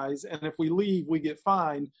you guys. And if we leave, we get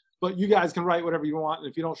fined. But you guys can write whatever you want, and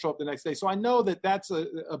if you don't show up the next day. So I know that that's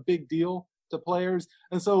a big deal to players.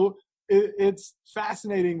 And so it's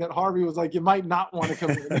fascinating that Harvey was like, you might not want to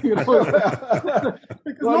come in.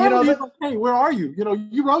 Because hey, where are you?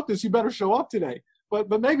 You wrote this, you better show up today.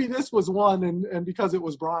 But maybe this was one, and because it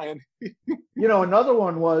was Brian. Another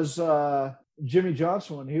one was Jimmy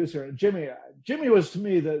Johnson when he was here. Jimmy was, to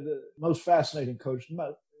me, the most fascinating coach.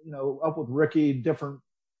 Up with Ricky, different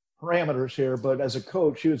parameters here, but as a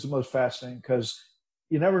coach, he was the most fascinating because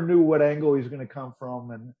you never knew what angle he was going to come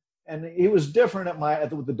from, and he was different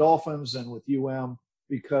with the Dolphins and with UM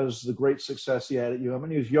because the great success he had at UM,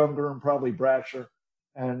 and he was younger and probably brasher,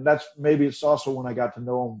 and it's also when I got to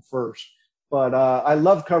know him first. But I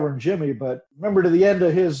loved covering Jimmy. But remember, to the end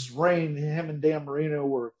of his reign, him and Dan Marino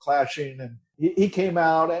were clashing, and he came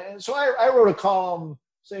out, and so I wrote a column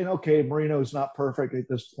saying, okay, Marino's not perfect at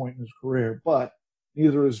this point in his career, but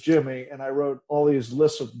neither is Jimmy. And I wrote all these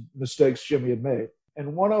lists of mistakes Jimmy had made.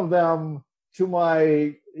 And one of them, to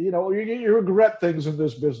my, you regret things in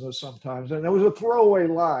this business sometimes. And it was a throwaway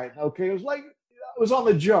line. Okay. It was on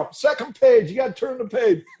the jump. Second page, you got to turn the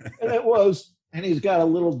page. And it was, and he's got a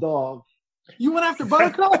little dog. You went after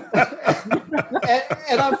Buttercup?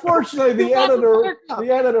 and unfortunately, the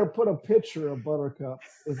editor put a picture of Buttercup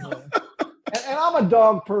in there. And I'm a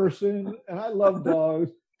dog person, and I love dogs.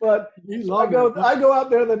 But I go out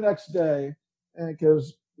there the next day, and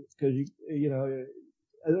because you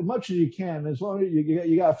as much as you can, as long as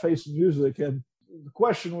you got to face the music. And the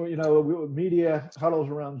question, media huddles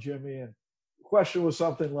around Jimmy, and the question was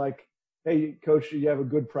something like, "Hey, coach, do you have a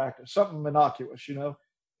good practice?" Something innocuous,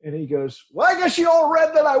 And he goes, "Well, I guess you all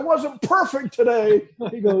read that I wasn't perfect today."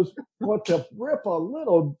 He goes, "What to rip a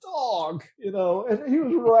little dog?" And he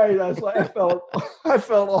was right. I was like, I felt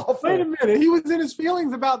awful. Wait a minute, he was in his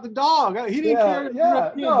feelings about the dog. He didn't care.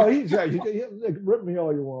 Yeah, no, you rip me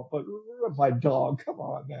all you want, but rip my dog. Come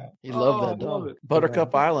on now. He loved that dog.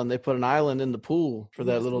 Buttercup Island. They put an island in the pool for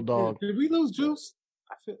that little dog. Did we lose Juice?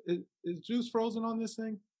 Is Juice frozen on this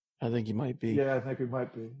thing? I think he might be. Yeah, I think he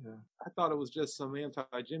might be. Yeah. I thought it was just some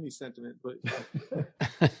anti-Jimmy sentiment, but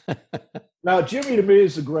now Jimmy to me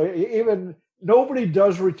is a great. Even nobody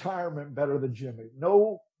does retirement better than Jimmy.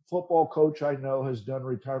 No football coach I know has done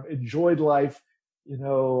retirement. Enjoyed life.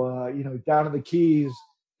 Down in the Keys,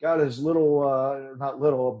 got his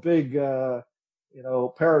a big,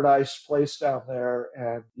 paradise place down there,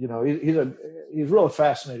 and he's a really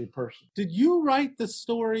fascinating person. Did you write the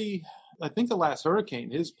story? I think the last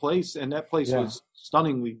hurricane, his place, and that place was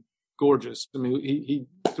stunningly gorgeous. I mean, he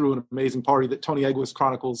threw an amazing party that Tony Eggwas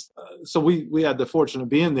chronicles. So we had the fortune of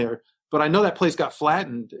being there. But I know that place got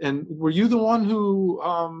flattened. And were you the one who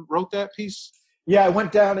wrote that piece? Yeah, I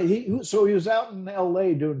went down. He was out in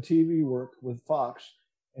L.A. doing TV work with Fox,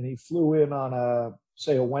 and he flew in on a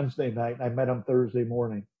Wednesday night, and I met him Thursday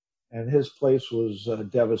morning. And his place was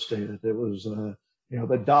devastated. It was,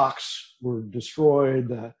 the docks were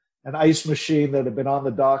destroyed. An ice machine that had been on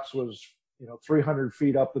the docks was, 300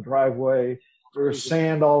 feet up the driveway. There was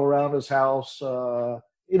sand all around his house. And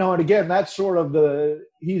again, that's sort of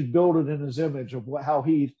he's built it in his image of how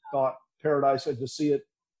he thought Paradise had to see it.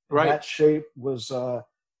 Right. That shape was,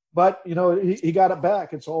 But he got it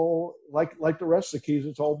back. It's all like the rest of the keys.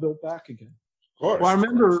 It's all built back again. Of course. Well, I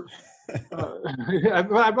remember.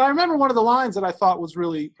 I remember one of the lines that I thought was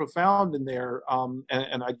really profound in there,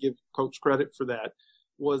 and I give Coach credit for that,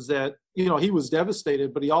 was that he was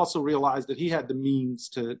devastated, but he also realized that he had the means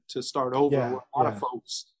to start over. Yeah, a lot of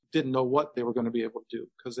folks didn't know what they were going to be able to do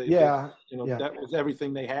because that was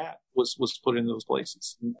everything they had was put in those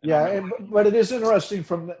places. But it is interesting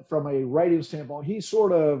from a writing standpoint. He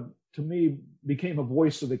sort of, to me, became a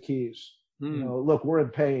voice of the keys. Look, we're in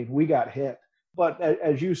pain. We got hit. But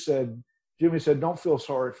as you said, Jimmy said, don't feel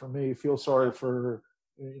sorry for me. Feel sorry for,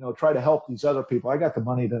 try to help these other people. I got the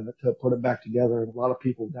money to put it back together, and a lot of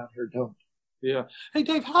people down here don't. Yeah. Hey,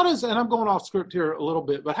 Dave, and I'm going off script here a little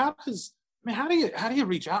bit, but how do you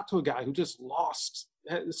reach out to a guy who just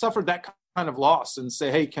suffered that kind of loss and say,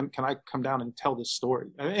 hey, can I come down and tell this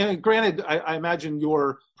story? And granted, I imagine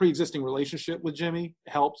your pre-existing relationship with Jimmy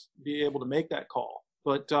helped be able to make that call,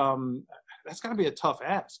 but that's got to be a tough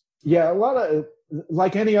ask. Yeah, a lot of,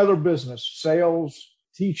 like any other business, sales,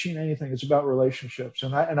 teaching, anything, it's about relationships.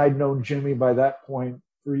 And I'd known Jimmy by that point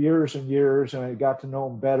for years and years, and I got to know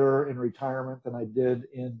him better in retirement than I did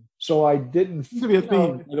so I didn't. Seems to be a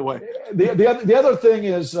theme, by the way. The other thing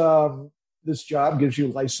is this job gives you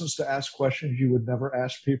license to ask questions you would never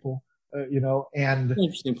ask people, and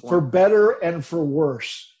for better and for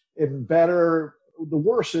worse. And better, the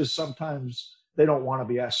worse is sometimes they don't want to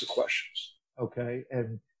be asked the questions, okay?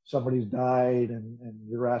 And somebody's died and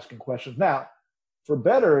you're asking questions. Now, for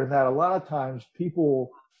better in that, a lot of times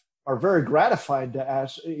people are very gratified to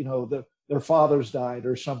ask, their father's died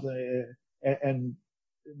or something, and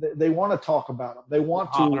they want to talk about him. They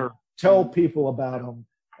want to tell people about him,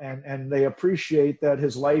 and they appreciate that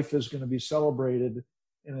his life is going to be celebrated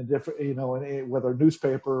in a different, whether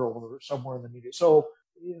newspaper or somewhere in the media. So,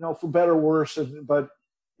 for better or worse, but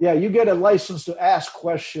yeah, you get a license to ask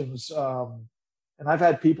questions. And I've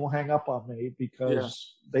had people hang up on me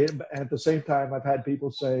because at the same time, I've had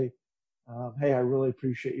people say, hey, I really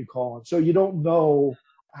appreciate you calling. So you don't know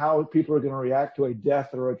how people are going to react to a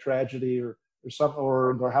death or a tragedy or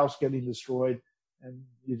their house getting destroyed. And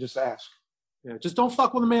you just ask. Yeah, just don't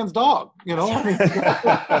fuck with a man's dog, Bottom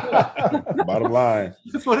line.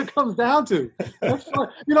 That's what it comes down to.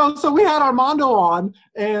 So we had Armando on,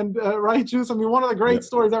 and right, Juice. I mean, one of the great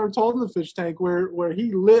stories ever told in the Fish Tank, where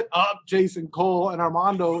he lit up Jason Cole and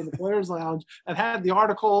Armando in the Players Lounge and had the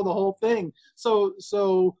article, the whole thing. So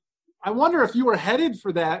I wonder if you were headed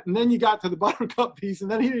for that, and then you got to the Buttercup piece, and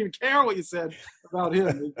then he didn't even care what you said about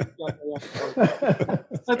him.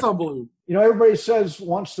 That's unbelievable. Everybody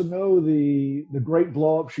wants to know the great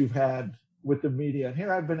blow-ups you've had with the media. And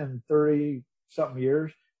here I've been in 30-something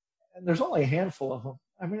years, and there's only a handful of them.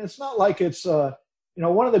 I mean, it's not like it's,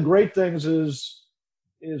 one of the great things is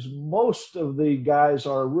most of the guys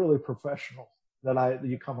are really professional that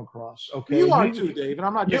you come across. Okay, you are too, Dave, and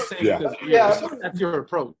I'm not just saying that's your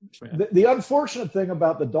approach, man. The unfortunate thing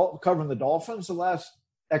about covering the Dolphins the last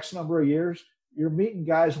X number of years, you're meeting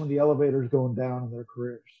guys when the elevator's going down in their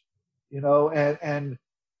careers, and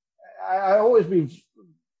I always be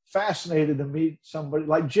fascinated to meet somebody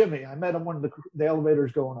like Jimmy. I met him when the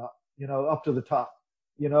elevator's going up, up to the top,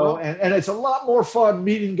 and it's a lot more fun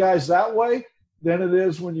meeting guys that way than it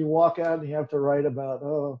is when you walk out and you have to write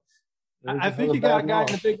about, I think you got a guy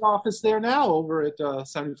in the big office there now over at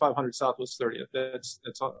 7500 Southwest 30th. That's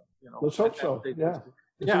Let's hope so. Yeah.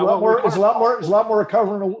 It's a lot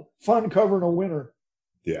more fun covering a winner.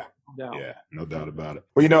 Yeah. Yeah, no doubt about it.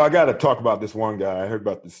 Well, I got to talk about this one guy. I heard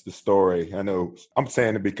about this story. I know I'm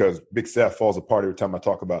saying it because Big Seth falls apart every time I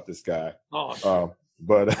talk about this guy.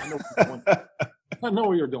 But I know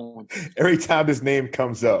where you're going. Every time this name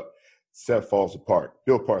comes up, Seth falls apart.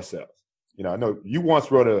 Bill Parcells. I know you once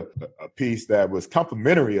wrote a piece that was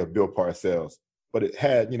complimentary of Bill Parcells, but it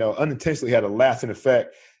had, unintentionally had a lasting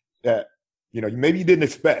effect that, maybe you didn't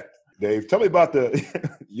expect. Dave, tell me about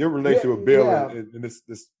your relationship with Bill in this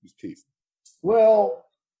piece. Well,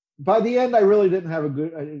 by the end, I really didn't have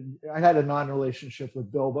I had a non-relationship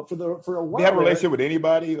with Bill, but for a while. Do you have a relationship with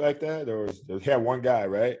anybody like that, or did he have one guy,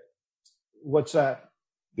 right? What's that?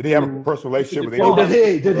 Did he have a personal relationship with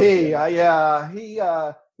anybody? Did he?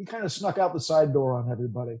 He kind of snuck out the side door on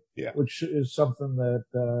everybody, which is something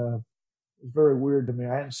that is very weird to me.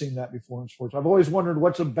 I hadn't seen that before in sports. I've always wondered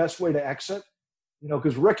what's the best way to exit,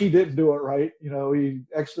 because Ricky didn't do it right. He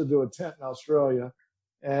exited to a tent in Australia,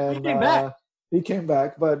 and he came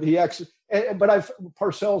back, but he exited. But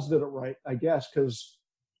Parcells did it right, I guess, because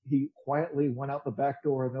he quietly went out the back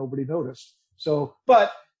door and nobody noticed. So,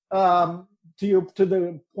 but to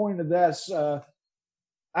the point of this.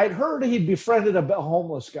 I'd heard he'd befriended a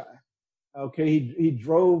homeless guy. Okay, he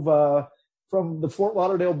drove from the Fort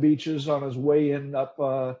Lauderdale beaches on his way in up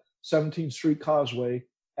 17th Street Causeway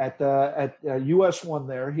at US 1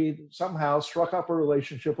 there. He somehow struck up a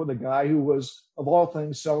relationship with a guy who was, of all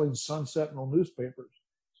things, selling Sun Sentinel newspapers.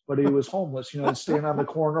 But he was homeless, staying on the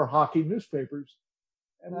corner hawking newspapers.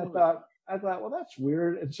 And I thought, well, that's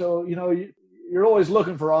weird. And so, you're always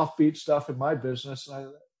looking for offbeat stuff in my business. And I'm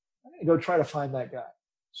going to go try to find that guy.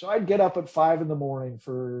 So I'd get up at 5 a.m.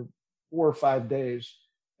 for 4 or 5 days,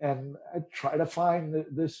 and I'd try to find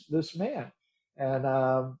this man. And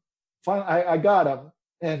finally, I got him,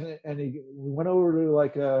 and we went over to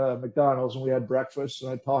like McDonald's, and we had breakfast,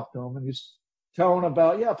 and I talked to him, and he's telling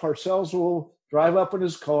about, Parcells will drive up in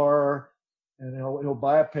his car, and he'll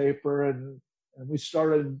buy a paper, and we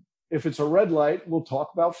started, if it's a red light, we'll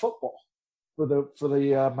talk about football for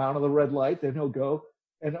the amount of the red light, then he'll go.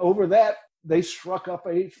 And over that, they struck up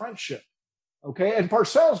a friendship. Okay. And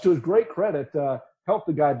Parcells, to his great credit, helped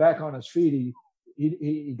the guy back on his feet.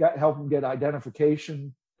 He helped him get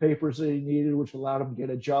identification papers that he needed, which allowed him to get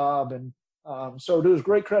a job. And so to his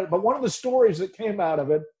great credit. But one of the stories that came out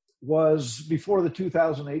of it was before the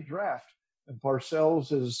 2008 draft. And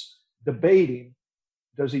Parcells is debating,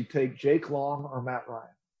 does he take Jake Long or Matt Ryan,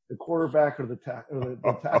 the quarterback or the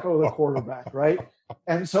tackle or the quarterback, right?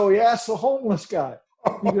 And so he asked the homeless guy,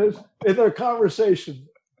 because in their conversation,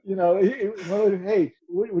 hey,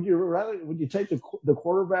 would you take the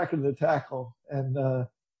quarterback or the tackle? And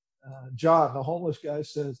John, the homeless guy,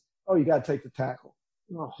 says, "Oh, you got to take the tackle."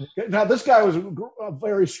 Oh. Now, this guy was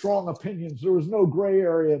very strong opinions. There was no gray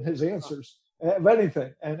area in his answers of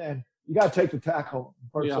anything, and you got to take the tackle.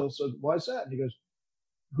 And Parcells said, "Why is that?" And he goes,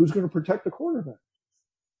 "Who's going to protect the quarterback?"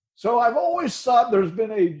 So I've always thought there's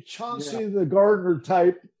been a Chauncey the Gardener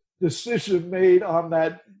type decision made on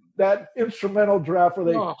that instrumental draft where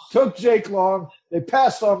they took Jake Long, they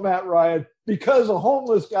passed on Matt Ryan because a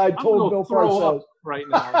homeless guy told Bill Parcells. Right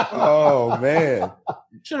now. Oh, man.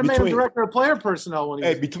 Should have made him director of player personnel when he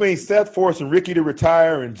was between Seth forcing Ricky to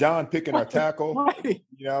retire and John picking our tackle. Right.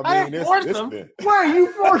 You know what I mean? Why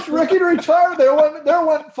you forced Ricky to retire? There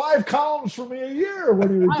went 5 columns for me a year when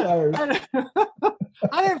he retired.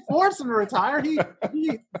 I didn't force him to retire.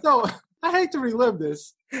 So I hate to relive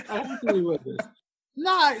this.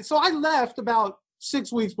 So I left about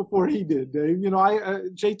 6 weeks before he did, Dave.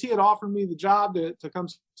 JT had offered me the job to come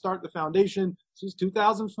start the foundation. This was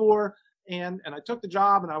 2004. And I took the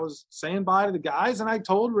job, and I was saying bye to the guys, and I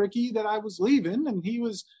told Ricky that I was leaving, and he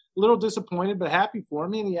was a little disappointed but happy for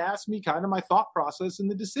me, and he asked me kind of my thought process in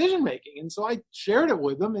the decision making. And so I shared it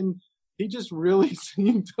with him, and he just really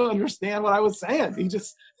seemed to understand what I was saying. He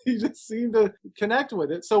just seemed to connect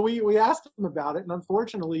with it. So we asked him about it, and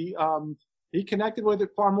unfortunately, he connected with it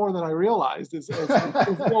far more than I realized as here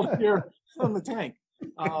from the tank.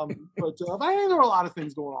 But I think there were a lot of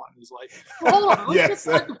things going on in his life. Well, hold on, let's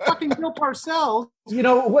get back to fucking Bill Parcells.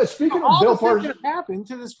 Speaking of Bill Parcells, that happened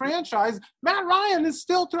to this franchise. Matt Ryan is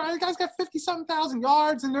still the guy's got 50-something thousand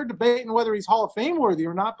yards, and they're debating whether he's Hall of Fame worthy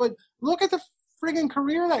or not. But look at the friggin'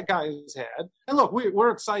 career that guy has had. And look, we're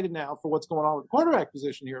excited now for what's going on with the quarterback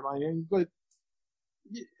position here, Miami. But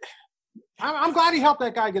I'm glad he helped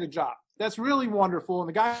that guy get a job. That's really wonderful. And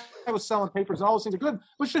the guy was selling papers and all those things are good.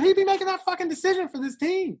 But should he be making that fucking decision for this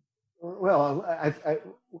team? Well,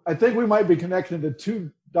 I think we might be connecting the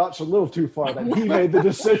 2 dots a little too far that he made the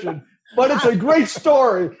decision. But it's a great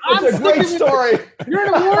story. It's a great story.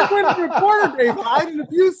 You're an award-winning reporter, Dave Hyde, and if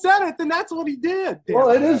you said it, then that's what he did.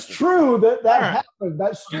 Well, it is true that happened.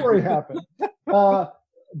 That story happened.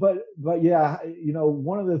 But yeah,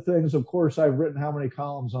 one of the things, of course, I've written how many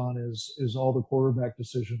columns on is all the quarterback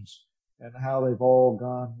decisions and how they've all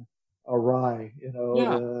gone awry.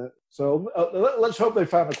 So let's hope they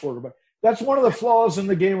found a quarterback. That's one of the flaws in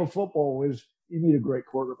the game of football is you need a great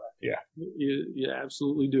quarterback. Yeah. You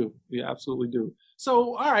absolutely do. You absolutely do.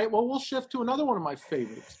 So, all right, well, we'll shift to another one of my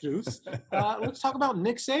favorites, Juice. Let's talk about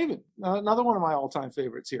Nick Saban, another one of my all-time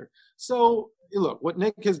favorites here. So, look, what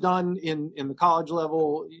Nick has done in the college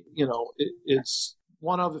level, it's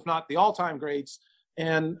one of, if not the all-time greats.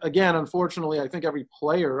 And again, unfortunately, I think every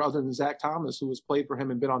player other than Zach Thomas, who has played for him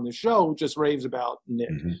and been on this show, just raves about Nick.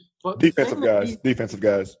 Mm-hmm. But defensive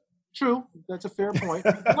guys. True. That's a fair point.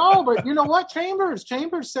 No, but you know what? Chambers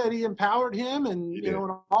said he empowered him and,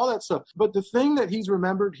 and all that stuff. But the thing that he's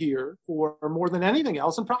remembered here for more than anything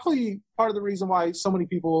else, and probably part of the reason why so many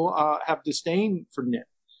people have disdain for Nick,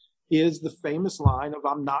 is the famous line of,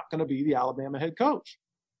 "I'm not going to be the Alabama head coach."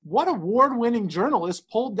 What award-winning journalist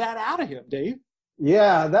pulled that out of him, Dave?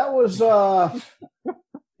 Yeah, that was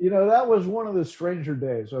that was one of the stranger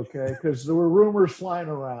days, okay, because there were rumors flying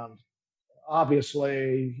around.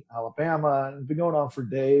 Obviously, Alabama, and it's been going on for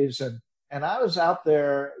days. And I was out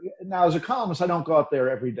there. Now, as a columnist, I don't go out there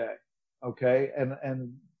every day, okay?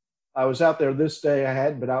 And I was out there this day. I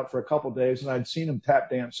hadn't been out for a couple of days, and I'd seen him tap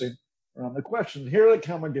dancing around the question. Here they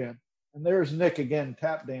come again. And there's Nick again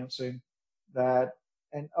tap dancing.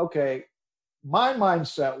 Okay, my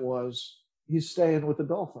mindset was he's staying with the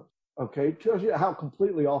Dolphins. Okay, tells you how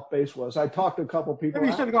completely off base was. I talked to a couple of people.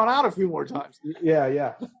 Maybe you should have gone out a few more times.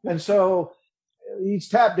 Yeah. And so he's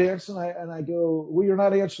tap dancing, and I go, well, you're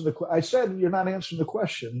not answering the question. I said, you're not answering the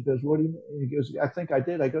question. He goes, what do you mean? He goes, I think I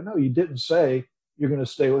did. I go, no, you didn't say you're going to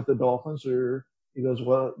stay with the Dolphins. Or he goes,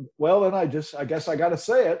 well, then I guess I got to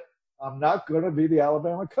say it. I'm not going to be the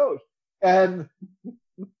Alabama coach. And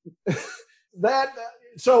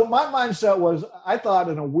so my mindset was, I thought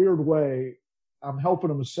in a weird way, I'm helping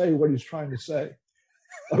him say what he's trying to say.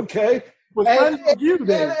 Okay. And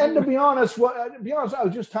to be honest, I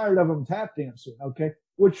was just tired of him tap dancing. Okay.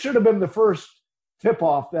 Which should have been the first tip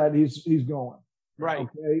off that he's going. Right.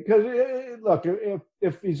 Okay. Because look,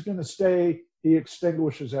 if he's going to stay, he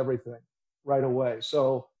extinguishes everything right away.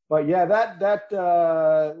 So, but yeah, that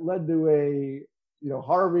led to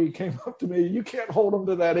Harvey came up to me. You can't hold him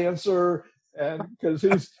to that answer. And because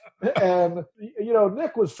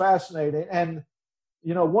Nick was fascinating. And,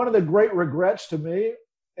 one of the great regrets to me,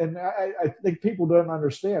 and I think people don't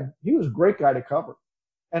understand, he was a great guy to cover.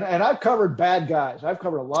 And I've covered bad guys. I've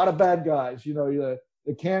covered a lot of bad guys, the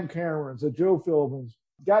Cam Camerons, the Joe Philbins,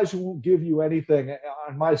 guys who won't give you anything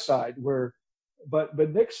on my side. But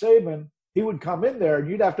Nick Saban, he would come in there and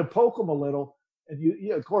you'd have to poke him a little.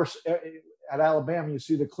 And of course, at Alabama, you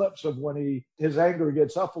see the clips of when his anger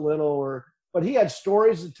gets up a little, but he had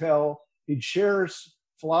stories to tell. He'd share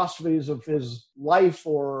philosophies of his life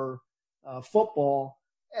or football.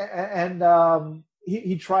 And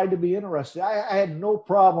he tried to be interesting. I had no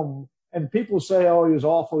problem. And people say, oh, he was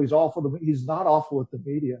awful. He's awful. He's not awful with the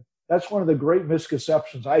media. That's one of the great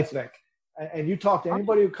misconceptions, I think. And you talk to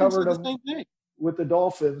anybody who covered him with the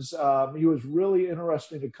Dolphins, he was really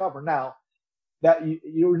interesting to cover. Now, that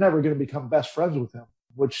you're never going to become best friends with him,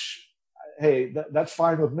 which, hey, that's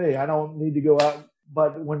fine with me. I don't need to go out.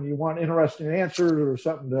 But when you want interesting answers or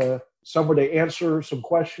somebody to answer some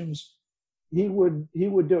questions, he would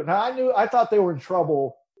do it. Now I thought they were in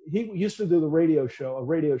trouble. He used to do a radio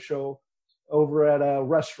show over at a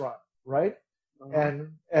restaurant, right? Uh-huh.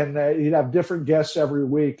 And he'd have different guests every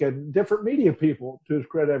week and different media people, to his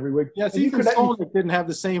credit, every week. Yes, even Solnick didn't have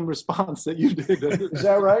the same response that you did. Is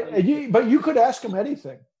that right? But you could ask him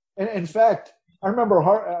anything. And in fact, I remember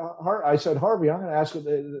I said, Harvey, I'm going to ask him.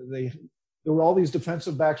 There were all these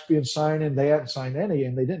defensive backs being signed, and they hadn't signed any,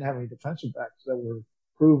 and they didn't have any defensive backs that were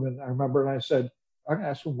proven. I remember, and I said, I'm going to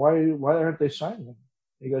ask him, why aren't they signing them?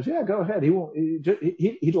 He goes, yeah, go ahead. He won't.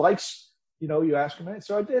 He likes, you ask him anything.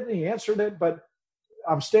 So I did, and he answered it. But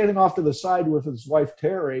I'm standing off to the side with his wife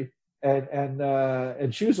Terry,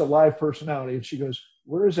 and she was a live personality, and she goes,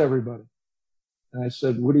 where is everybody? And I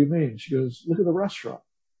said, what do you mean? She goes, look at the restaurant.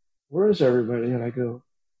 Where is everybody? And I go,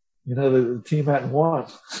 the team hadn't won.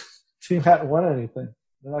 Team hadn't won anything.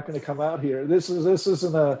 They're not going to come out here. This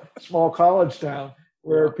isn't a small college town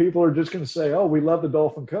where people are just going to say, "Oh, we love the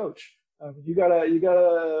Dolphin coach." You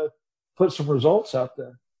gotta put some results out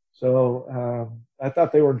there. So I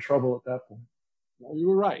thought they were in trouble at that point. Well, you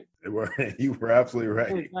were right. You were absolutely right.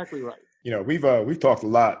 You're exactly right. We've talked a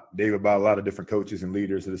lot, Dave, about a lot of different coaches and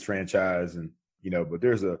leaders of this franchise, and but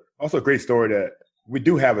there's also a great story that we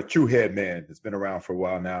do have a true head man that's been around for a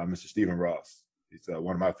while now, Mr. Stephen Ross. He's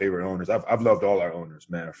one of my favorite owners. I've loved all our owners,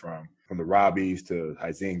 man, from the Robbies to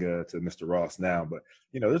Huizenga to Mr. Ross now. But,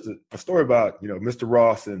 there's a story about, Mr.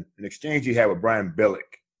 Ross and an exchange he had with Brian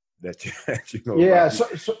Billick that you know.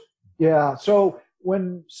 Yeah. So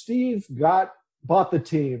when Steve bought the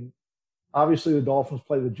team, obviously the Dolphins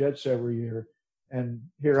play the Jets every year. And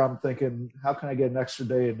here I'm thinking, how can I get an extra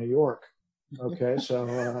day in New York? Okay, so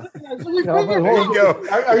there you go.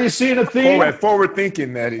 Are you seeing a theme? Forward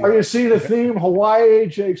thinking, that Are you seeing a theme? Hawaii,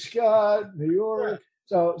 Jake Scott, New York.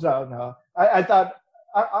 So no, I thought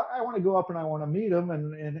I want to go up and I want to meet him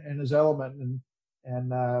and his element and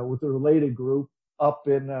with the related group up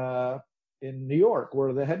in New York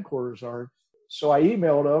where the headquarters are. So I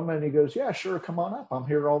emailed him and he goes, yeah, sure, come on up. I'm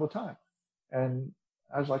here all the time. And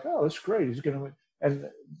I was like, oh, that's great. He's gonna. And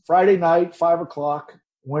Friday night, 5:00.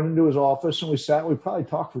 Went into his office and we sat. We probably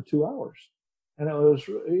talked for 2 hours, and it was,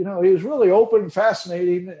 he was really open,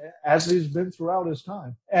 fascinating, as he's been throughout his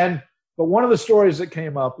time. But one of the stories that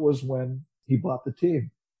came up was when he bought the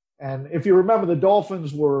team. And if you remember, the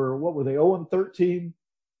Dolphins were, what were they, 0-13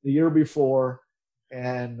 the year before,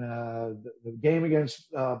 and the game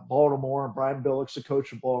against Baltimore, and Brian Billick's the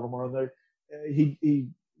coach of Baltimore. And he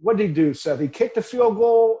what did he do, Seth? He kicked a field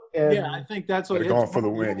goal. And yeah, I think that's what they're going for the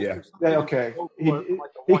win. Yeah. Okay.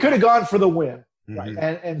 He could have gone for the win, Right.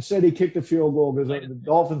 and said he kicked a field goal because the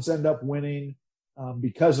Dolphins end up winning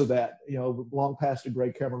because of that. Long past to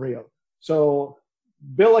Greg Camarillo. So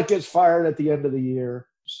Billick gets fired at the end of the year.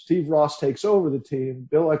 Steve Ross takes over the team.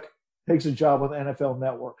 Billick takes a job with NFL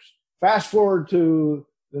Networks. Fast forward to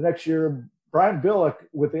the next year, Brian Billick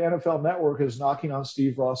with the NFL Network is knocking on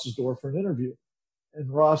Steve Ross's door for an interview. And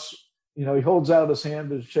Ross, he holds out his hand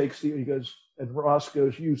to shake Steve. And Ross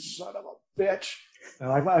goes, "You son of a bitch."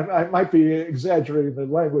 And I might be exaggerating the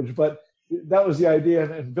language, but that was the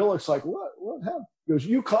idea. And Billick's like, "What happened?" He goes,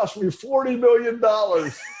 "You cost me $40 million.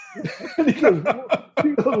 And he goes,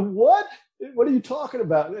 "What? What are you talking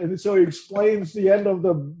about?" And so he explains the end of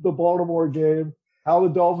the Baltimore game, how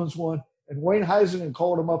the Dolphins won. And Wayne Heisingen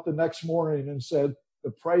called him up the next morning and said,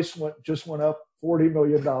 the price just went up $40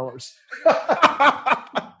 million.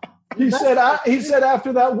 He said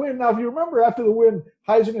after that win, now if you remember after the win,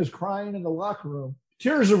 Heisingen is crying in the locker room,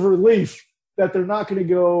 tears of relief that they're not going to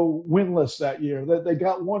go winless that year, that they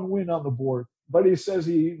got one win on the board. But he says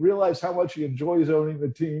he realized how much he enjoys owning the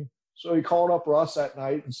team. So he called up Ross that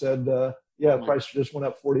night and said, the price just went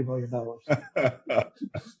up $40 million. Well,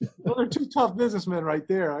 they're two tough businessmen right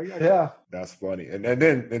there. Yeah. That's funny. And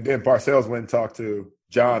then Parcells went and talked to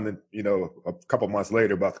John, a couple months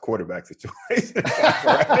later about the quarterback situation.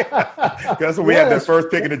 That's when we had that first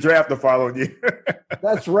pick in the draft the following year.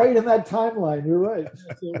 That's right in that timeline. You're right.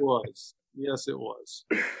 Yes, it was.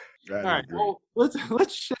 All right. Well,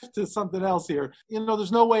 let's shift to something else here.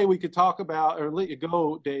 There's no way we could talk about or let you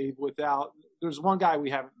go, Dave, without – there's one guy we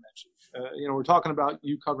haven't mentioned. We're talking about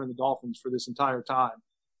you covering the Dolphins for this entire time.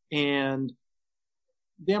 And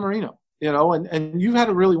Dan Marino, and you've had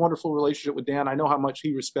a really wonderful relationship with Dan. I know how much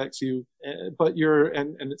he respects you, but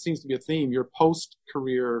and it seems to be a theme, your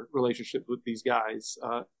post-career relationship with these guys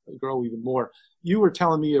grow even more. You were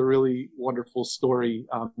telling me a really wonderful story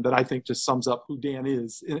that I think just sums up who Dan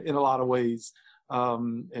is in a lot of ways,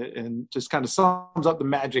 and just kind of sums up the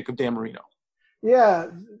magic of Dan Marino. Yeah,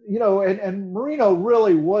 and Marino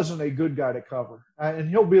really wasn't a good guy to cover. And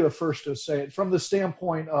he'll be the first to say it from the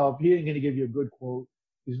standpoint of he ain't going to give you a good quote.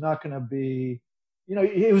 He's not going to be,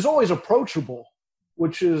 he was always approachable,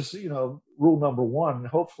 which is, rule number one,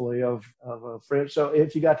 hopefully, of a friend. So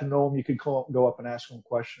if you got to know him, you could go up and ask him a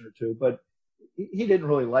question or two. But he didn't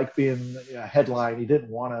really like being a headline. He didn't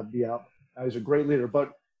want to be out. He's a great leader.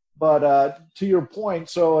 But to your point,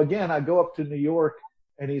 so again, I go up to New York,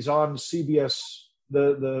 and he's on CBS,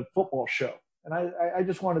 the football show. And I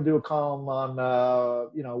just want to do a column on,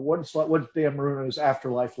 what's Dan Marino's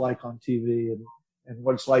afterlife like on TV and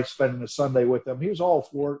what it's like spending a Sunday with them. He was all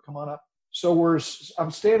for it. Come on up. So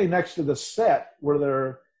I'm standing next to the set where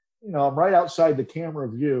they're, I'm right outside the camera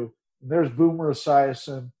view. And there's Boomer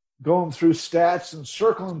Esiason going through stats and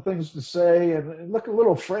circling things to say and look a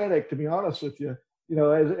little frantic, to be honest with you.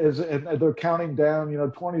 As they're counting down,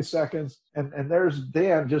 20 seconds. And there's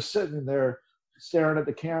Dan just sitting there staring at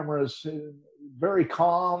the cameras, very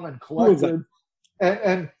calm and collected.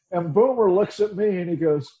 And Boomer looks at me and he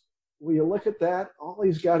goes, "Will you look at that? All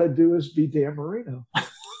he's got to do is be Dan Marino."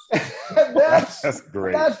 And that's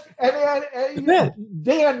great.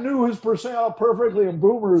 Dan knew his personnel perfectly, and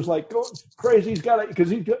Boomer is like going crazy. He's got it because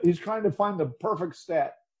he's trying to find the perfect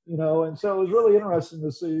stat, and so it was really interesting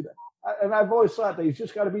to see. And I've always thought that he's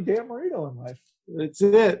just got to be Dan Marino in life. That's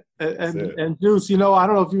it. And Deuce, I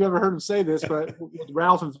don't know if you've ever heard him say this, but with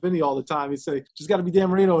Ralph and Vinny all the time, he'd say, "Just got to be Dan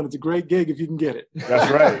Marino, and it's a great gig if you can get it."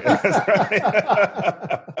 That's right. That's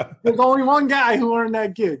right. There's only one guy who earned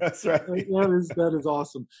that gig. That's right. That is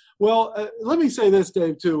awesome. Well, let me say this,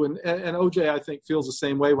 Dave, too, and OJ, I think, feels the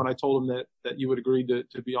same way when I told him that you would agree to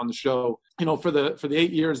be on the show. For the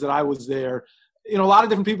 8 years that I was there, a lot of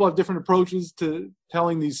different people have different approaches to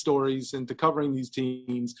telling these stories and to covering these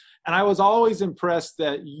teams. And I was always impressed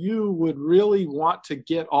that you would really want to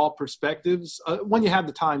get all perspectives when you had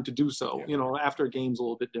the time to do so. Yeah. After a game's a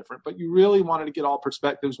little bit different, but you really wanted to get all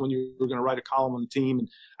perspectives when you were going to write a column on the team. And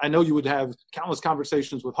I know you would have countless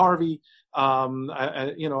conversations with Harvey. And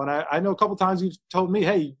I know a couple of times you've told me,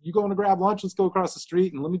 "Hey, you going to grab lunch? Let's go across the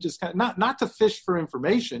street." And let me just not to fish for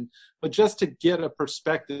information, but just to get a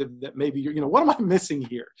perspective that maybe what am I missing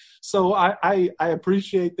here? So I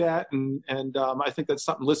appreciate that. And I think that's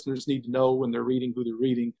something listeners need to know when they're reading who they're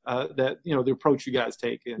reading, that, the approach you guys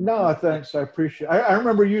take. No, thanks. I appreciate it. I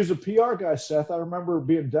remember you as a PR guy, Seth. I remember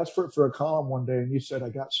being desperate for a column one day and you said, "I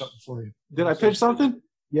got something for you." Did I pitch something?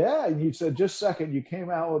 Yeah, and you said, just a second, you came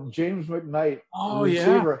out with James McKnight, Oh, the yeah.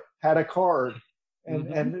 receiver, had a card,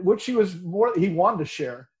 and which he wanted to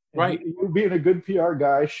share. And Right. He, being a good PR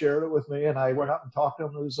guy, shared it with me, and I went up and talked to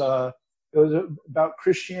him. It was about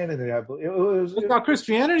Christianity, I believe. It was about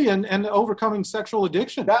Christianity and overcoming sexual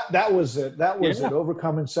addiction. That was it. That was it.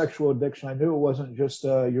 Overcoming sexual addiction. I knew it wasn't just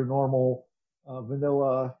your normal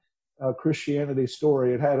vanilla Christianity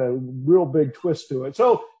story. It had a real big twist to it.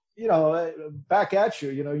 So, back at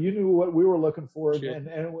you. You knew what we were looking for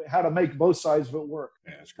and how to make both sides of it work.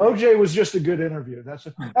 Yeah, OJ was just a good interview.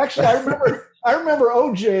 Actually, I remember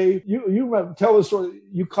OJ. You tell the story.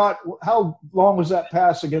 You caught, how long was that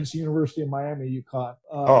pass against the University of Miami? You caught.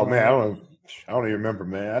 Oh man, I don't even remember,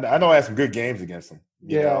 man. I know I had some good games against them.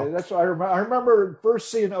 That's what I remember. I remember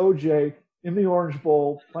first seeing OJ in the Orange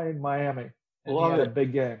Bowl playing Miami, and he had a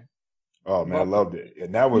big game. Oh man, I loved it.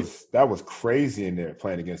 And that was crazy in there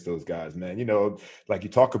playing against those guys, man. Like you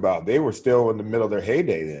talk about, they were still in the middle of their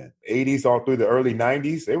heyday then. 80s all through the early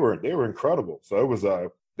 90s. They were incredible. So it was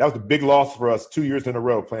that was a big loss for us 2 years in a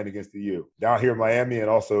row playing against the U. Down here in Miami and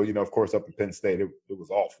also, of course, up in Penn State. It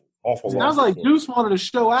was awful. Awful. Sounds like Goose wanted to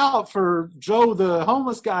show out for Joe, the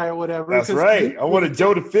homeless guy or whatever. That's right. I wanted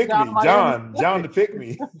Joe to pick me. John to pick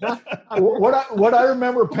me. What I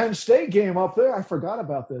remember Penn State game up there, I forgot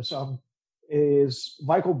about this. Is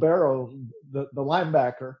Michael Barrow, the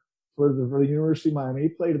linebacker for the University of Miami. He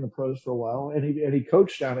played in the pros for a while, and he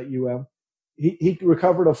coached down at UM. He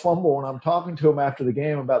recovered a fumble, and I'm talking to him after the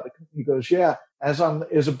game about he goes, yeah, is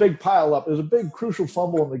a big pile up. There's a big crucial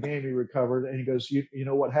fumble in the game he recovered, and he goes, you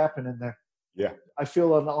know what happened in there? Yeah. I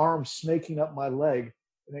feel an arm snaking up my leg,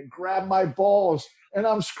 and it grabbed my balls, and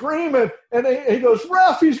I'm screaming, and he goes,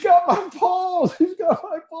 ref, he's got my balls. He's got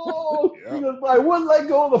my balls. Yeah. He goes, but I wouldn't let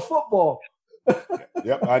go of the football.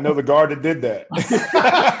 Yep, I know the guard that did that.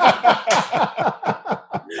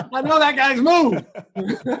 I know that guy's move.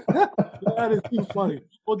 That is too funny.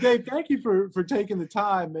 Well, Dave, thank you for taking the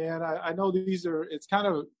time, man. I know it's kind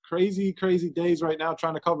of crazy days right now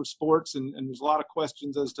trying to cover sports, and there's a lot of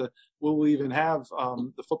questions as to will we even have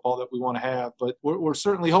the football that we want to have. But we're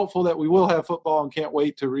certainly hopeful that we will have football, and can't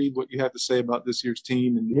wait to read what you have to say about this year's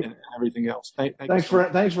team and everything else. Thanks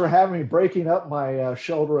for having me, breaking up my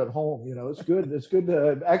shelter at home. It's good. It's good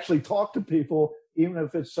to actually talk to people, even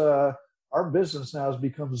if it's our business now has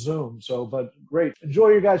become Zoom. So, but great. Enjoy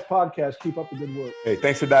your guys' podcast. Keep up the good work. Hey,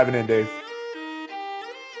 thanks for diving in, Dave.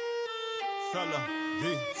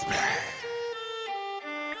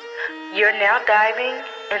 You're now diving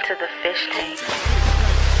into the fish tank.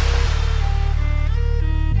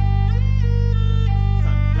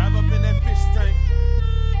 Dive up in that fish tank.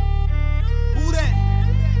 Who that?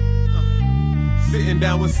 Sitting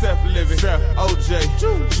down with Seth Living, OJ,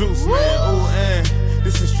 Juice Man, ooh, and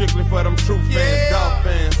this is strictly for them true fans, dog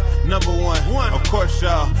fans. Number one, of course,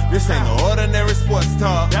 y'all. This ain't no ordinary sports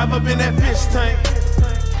talk. Dive up in that fish tank.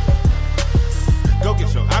 Go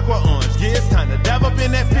get your aqua orange. Yeah, it's time to dive up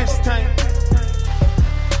in that fish tank.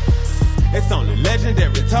 It's only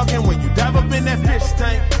legendary talking when you dive up in that fish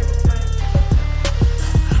tank.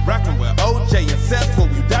 Rockin' with OJ and Seth when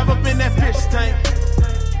we dive up in that fish tank.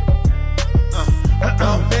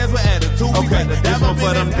 Fans with attitude, we better dive up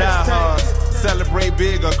in that fish tank. Celebrate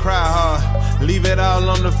big or cry hard. Leave it all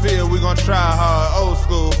on the field, we gon' try hard. Old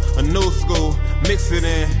school, a new school, mix it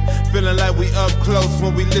in. Feeling like we up close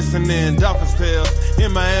when we listening. Dolphins tales,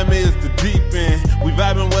 in Miami is the deep end. We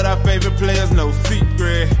vibing with our favorite players, no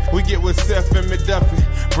secret. We get with Seth and McDuffie,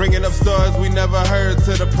 bringing up stories we never heard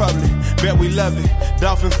to the public. Bet we love it,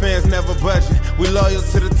 Dolphins fans never budging. We loyal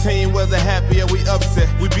to the team, whether happy or we upset.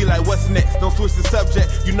 We be like, what's next? Don't switch the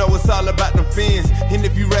subject, you know it's all about them fins. And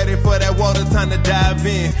if you ready for that water, time to dive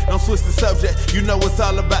in. Don't switch the subject, you know it's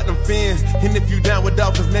all about them fins. And if you down with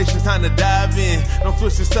Dolphins Nation, time to dive in. Don't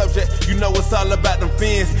switch the subject, you know it's all about them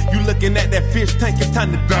fins. You looking at that fish tank, it's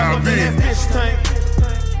time to dive in that fish tank.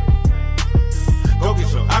 Go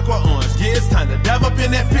get your aqua orange, yeah, it's time to dive up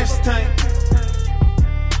in that fish tank.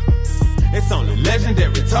 It's only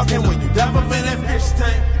legendary talking when you dive up in that fish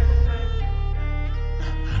tank.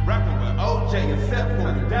 Rockin' with OJ and Seth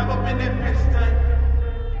when you dive up in that fish tank.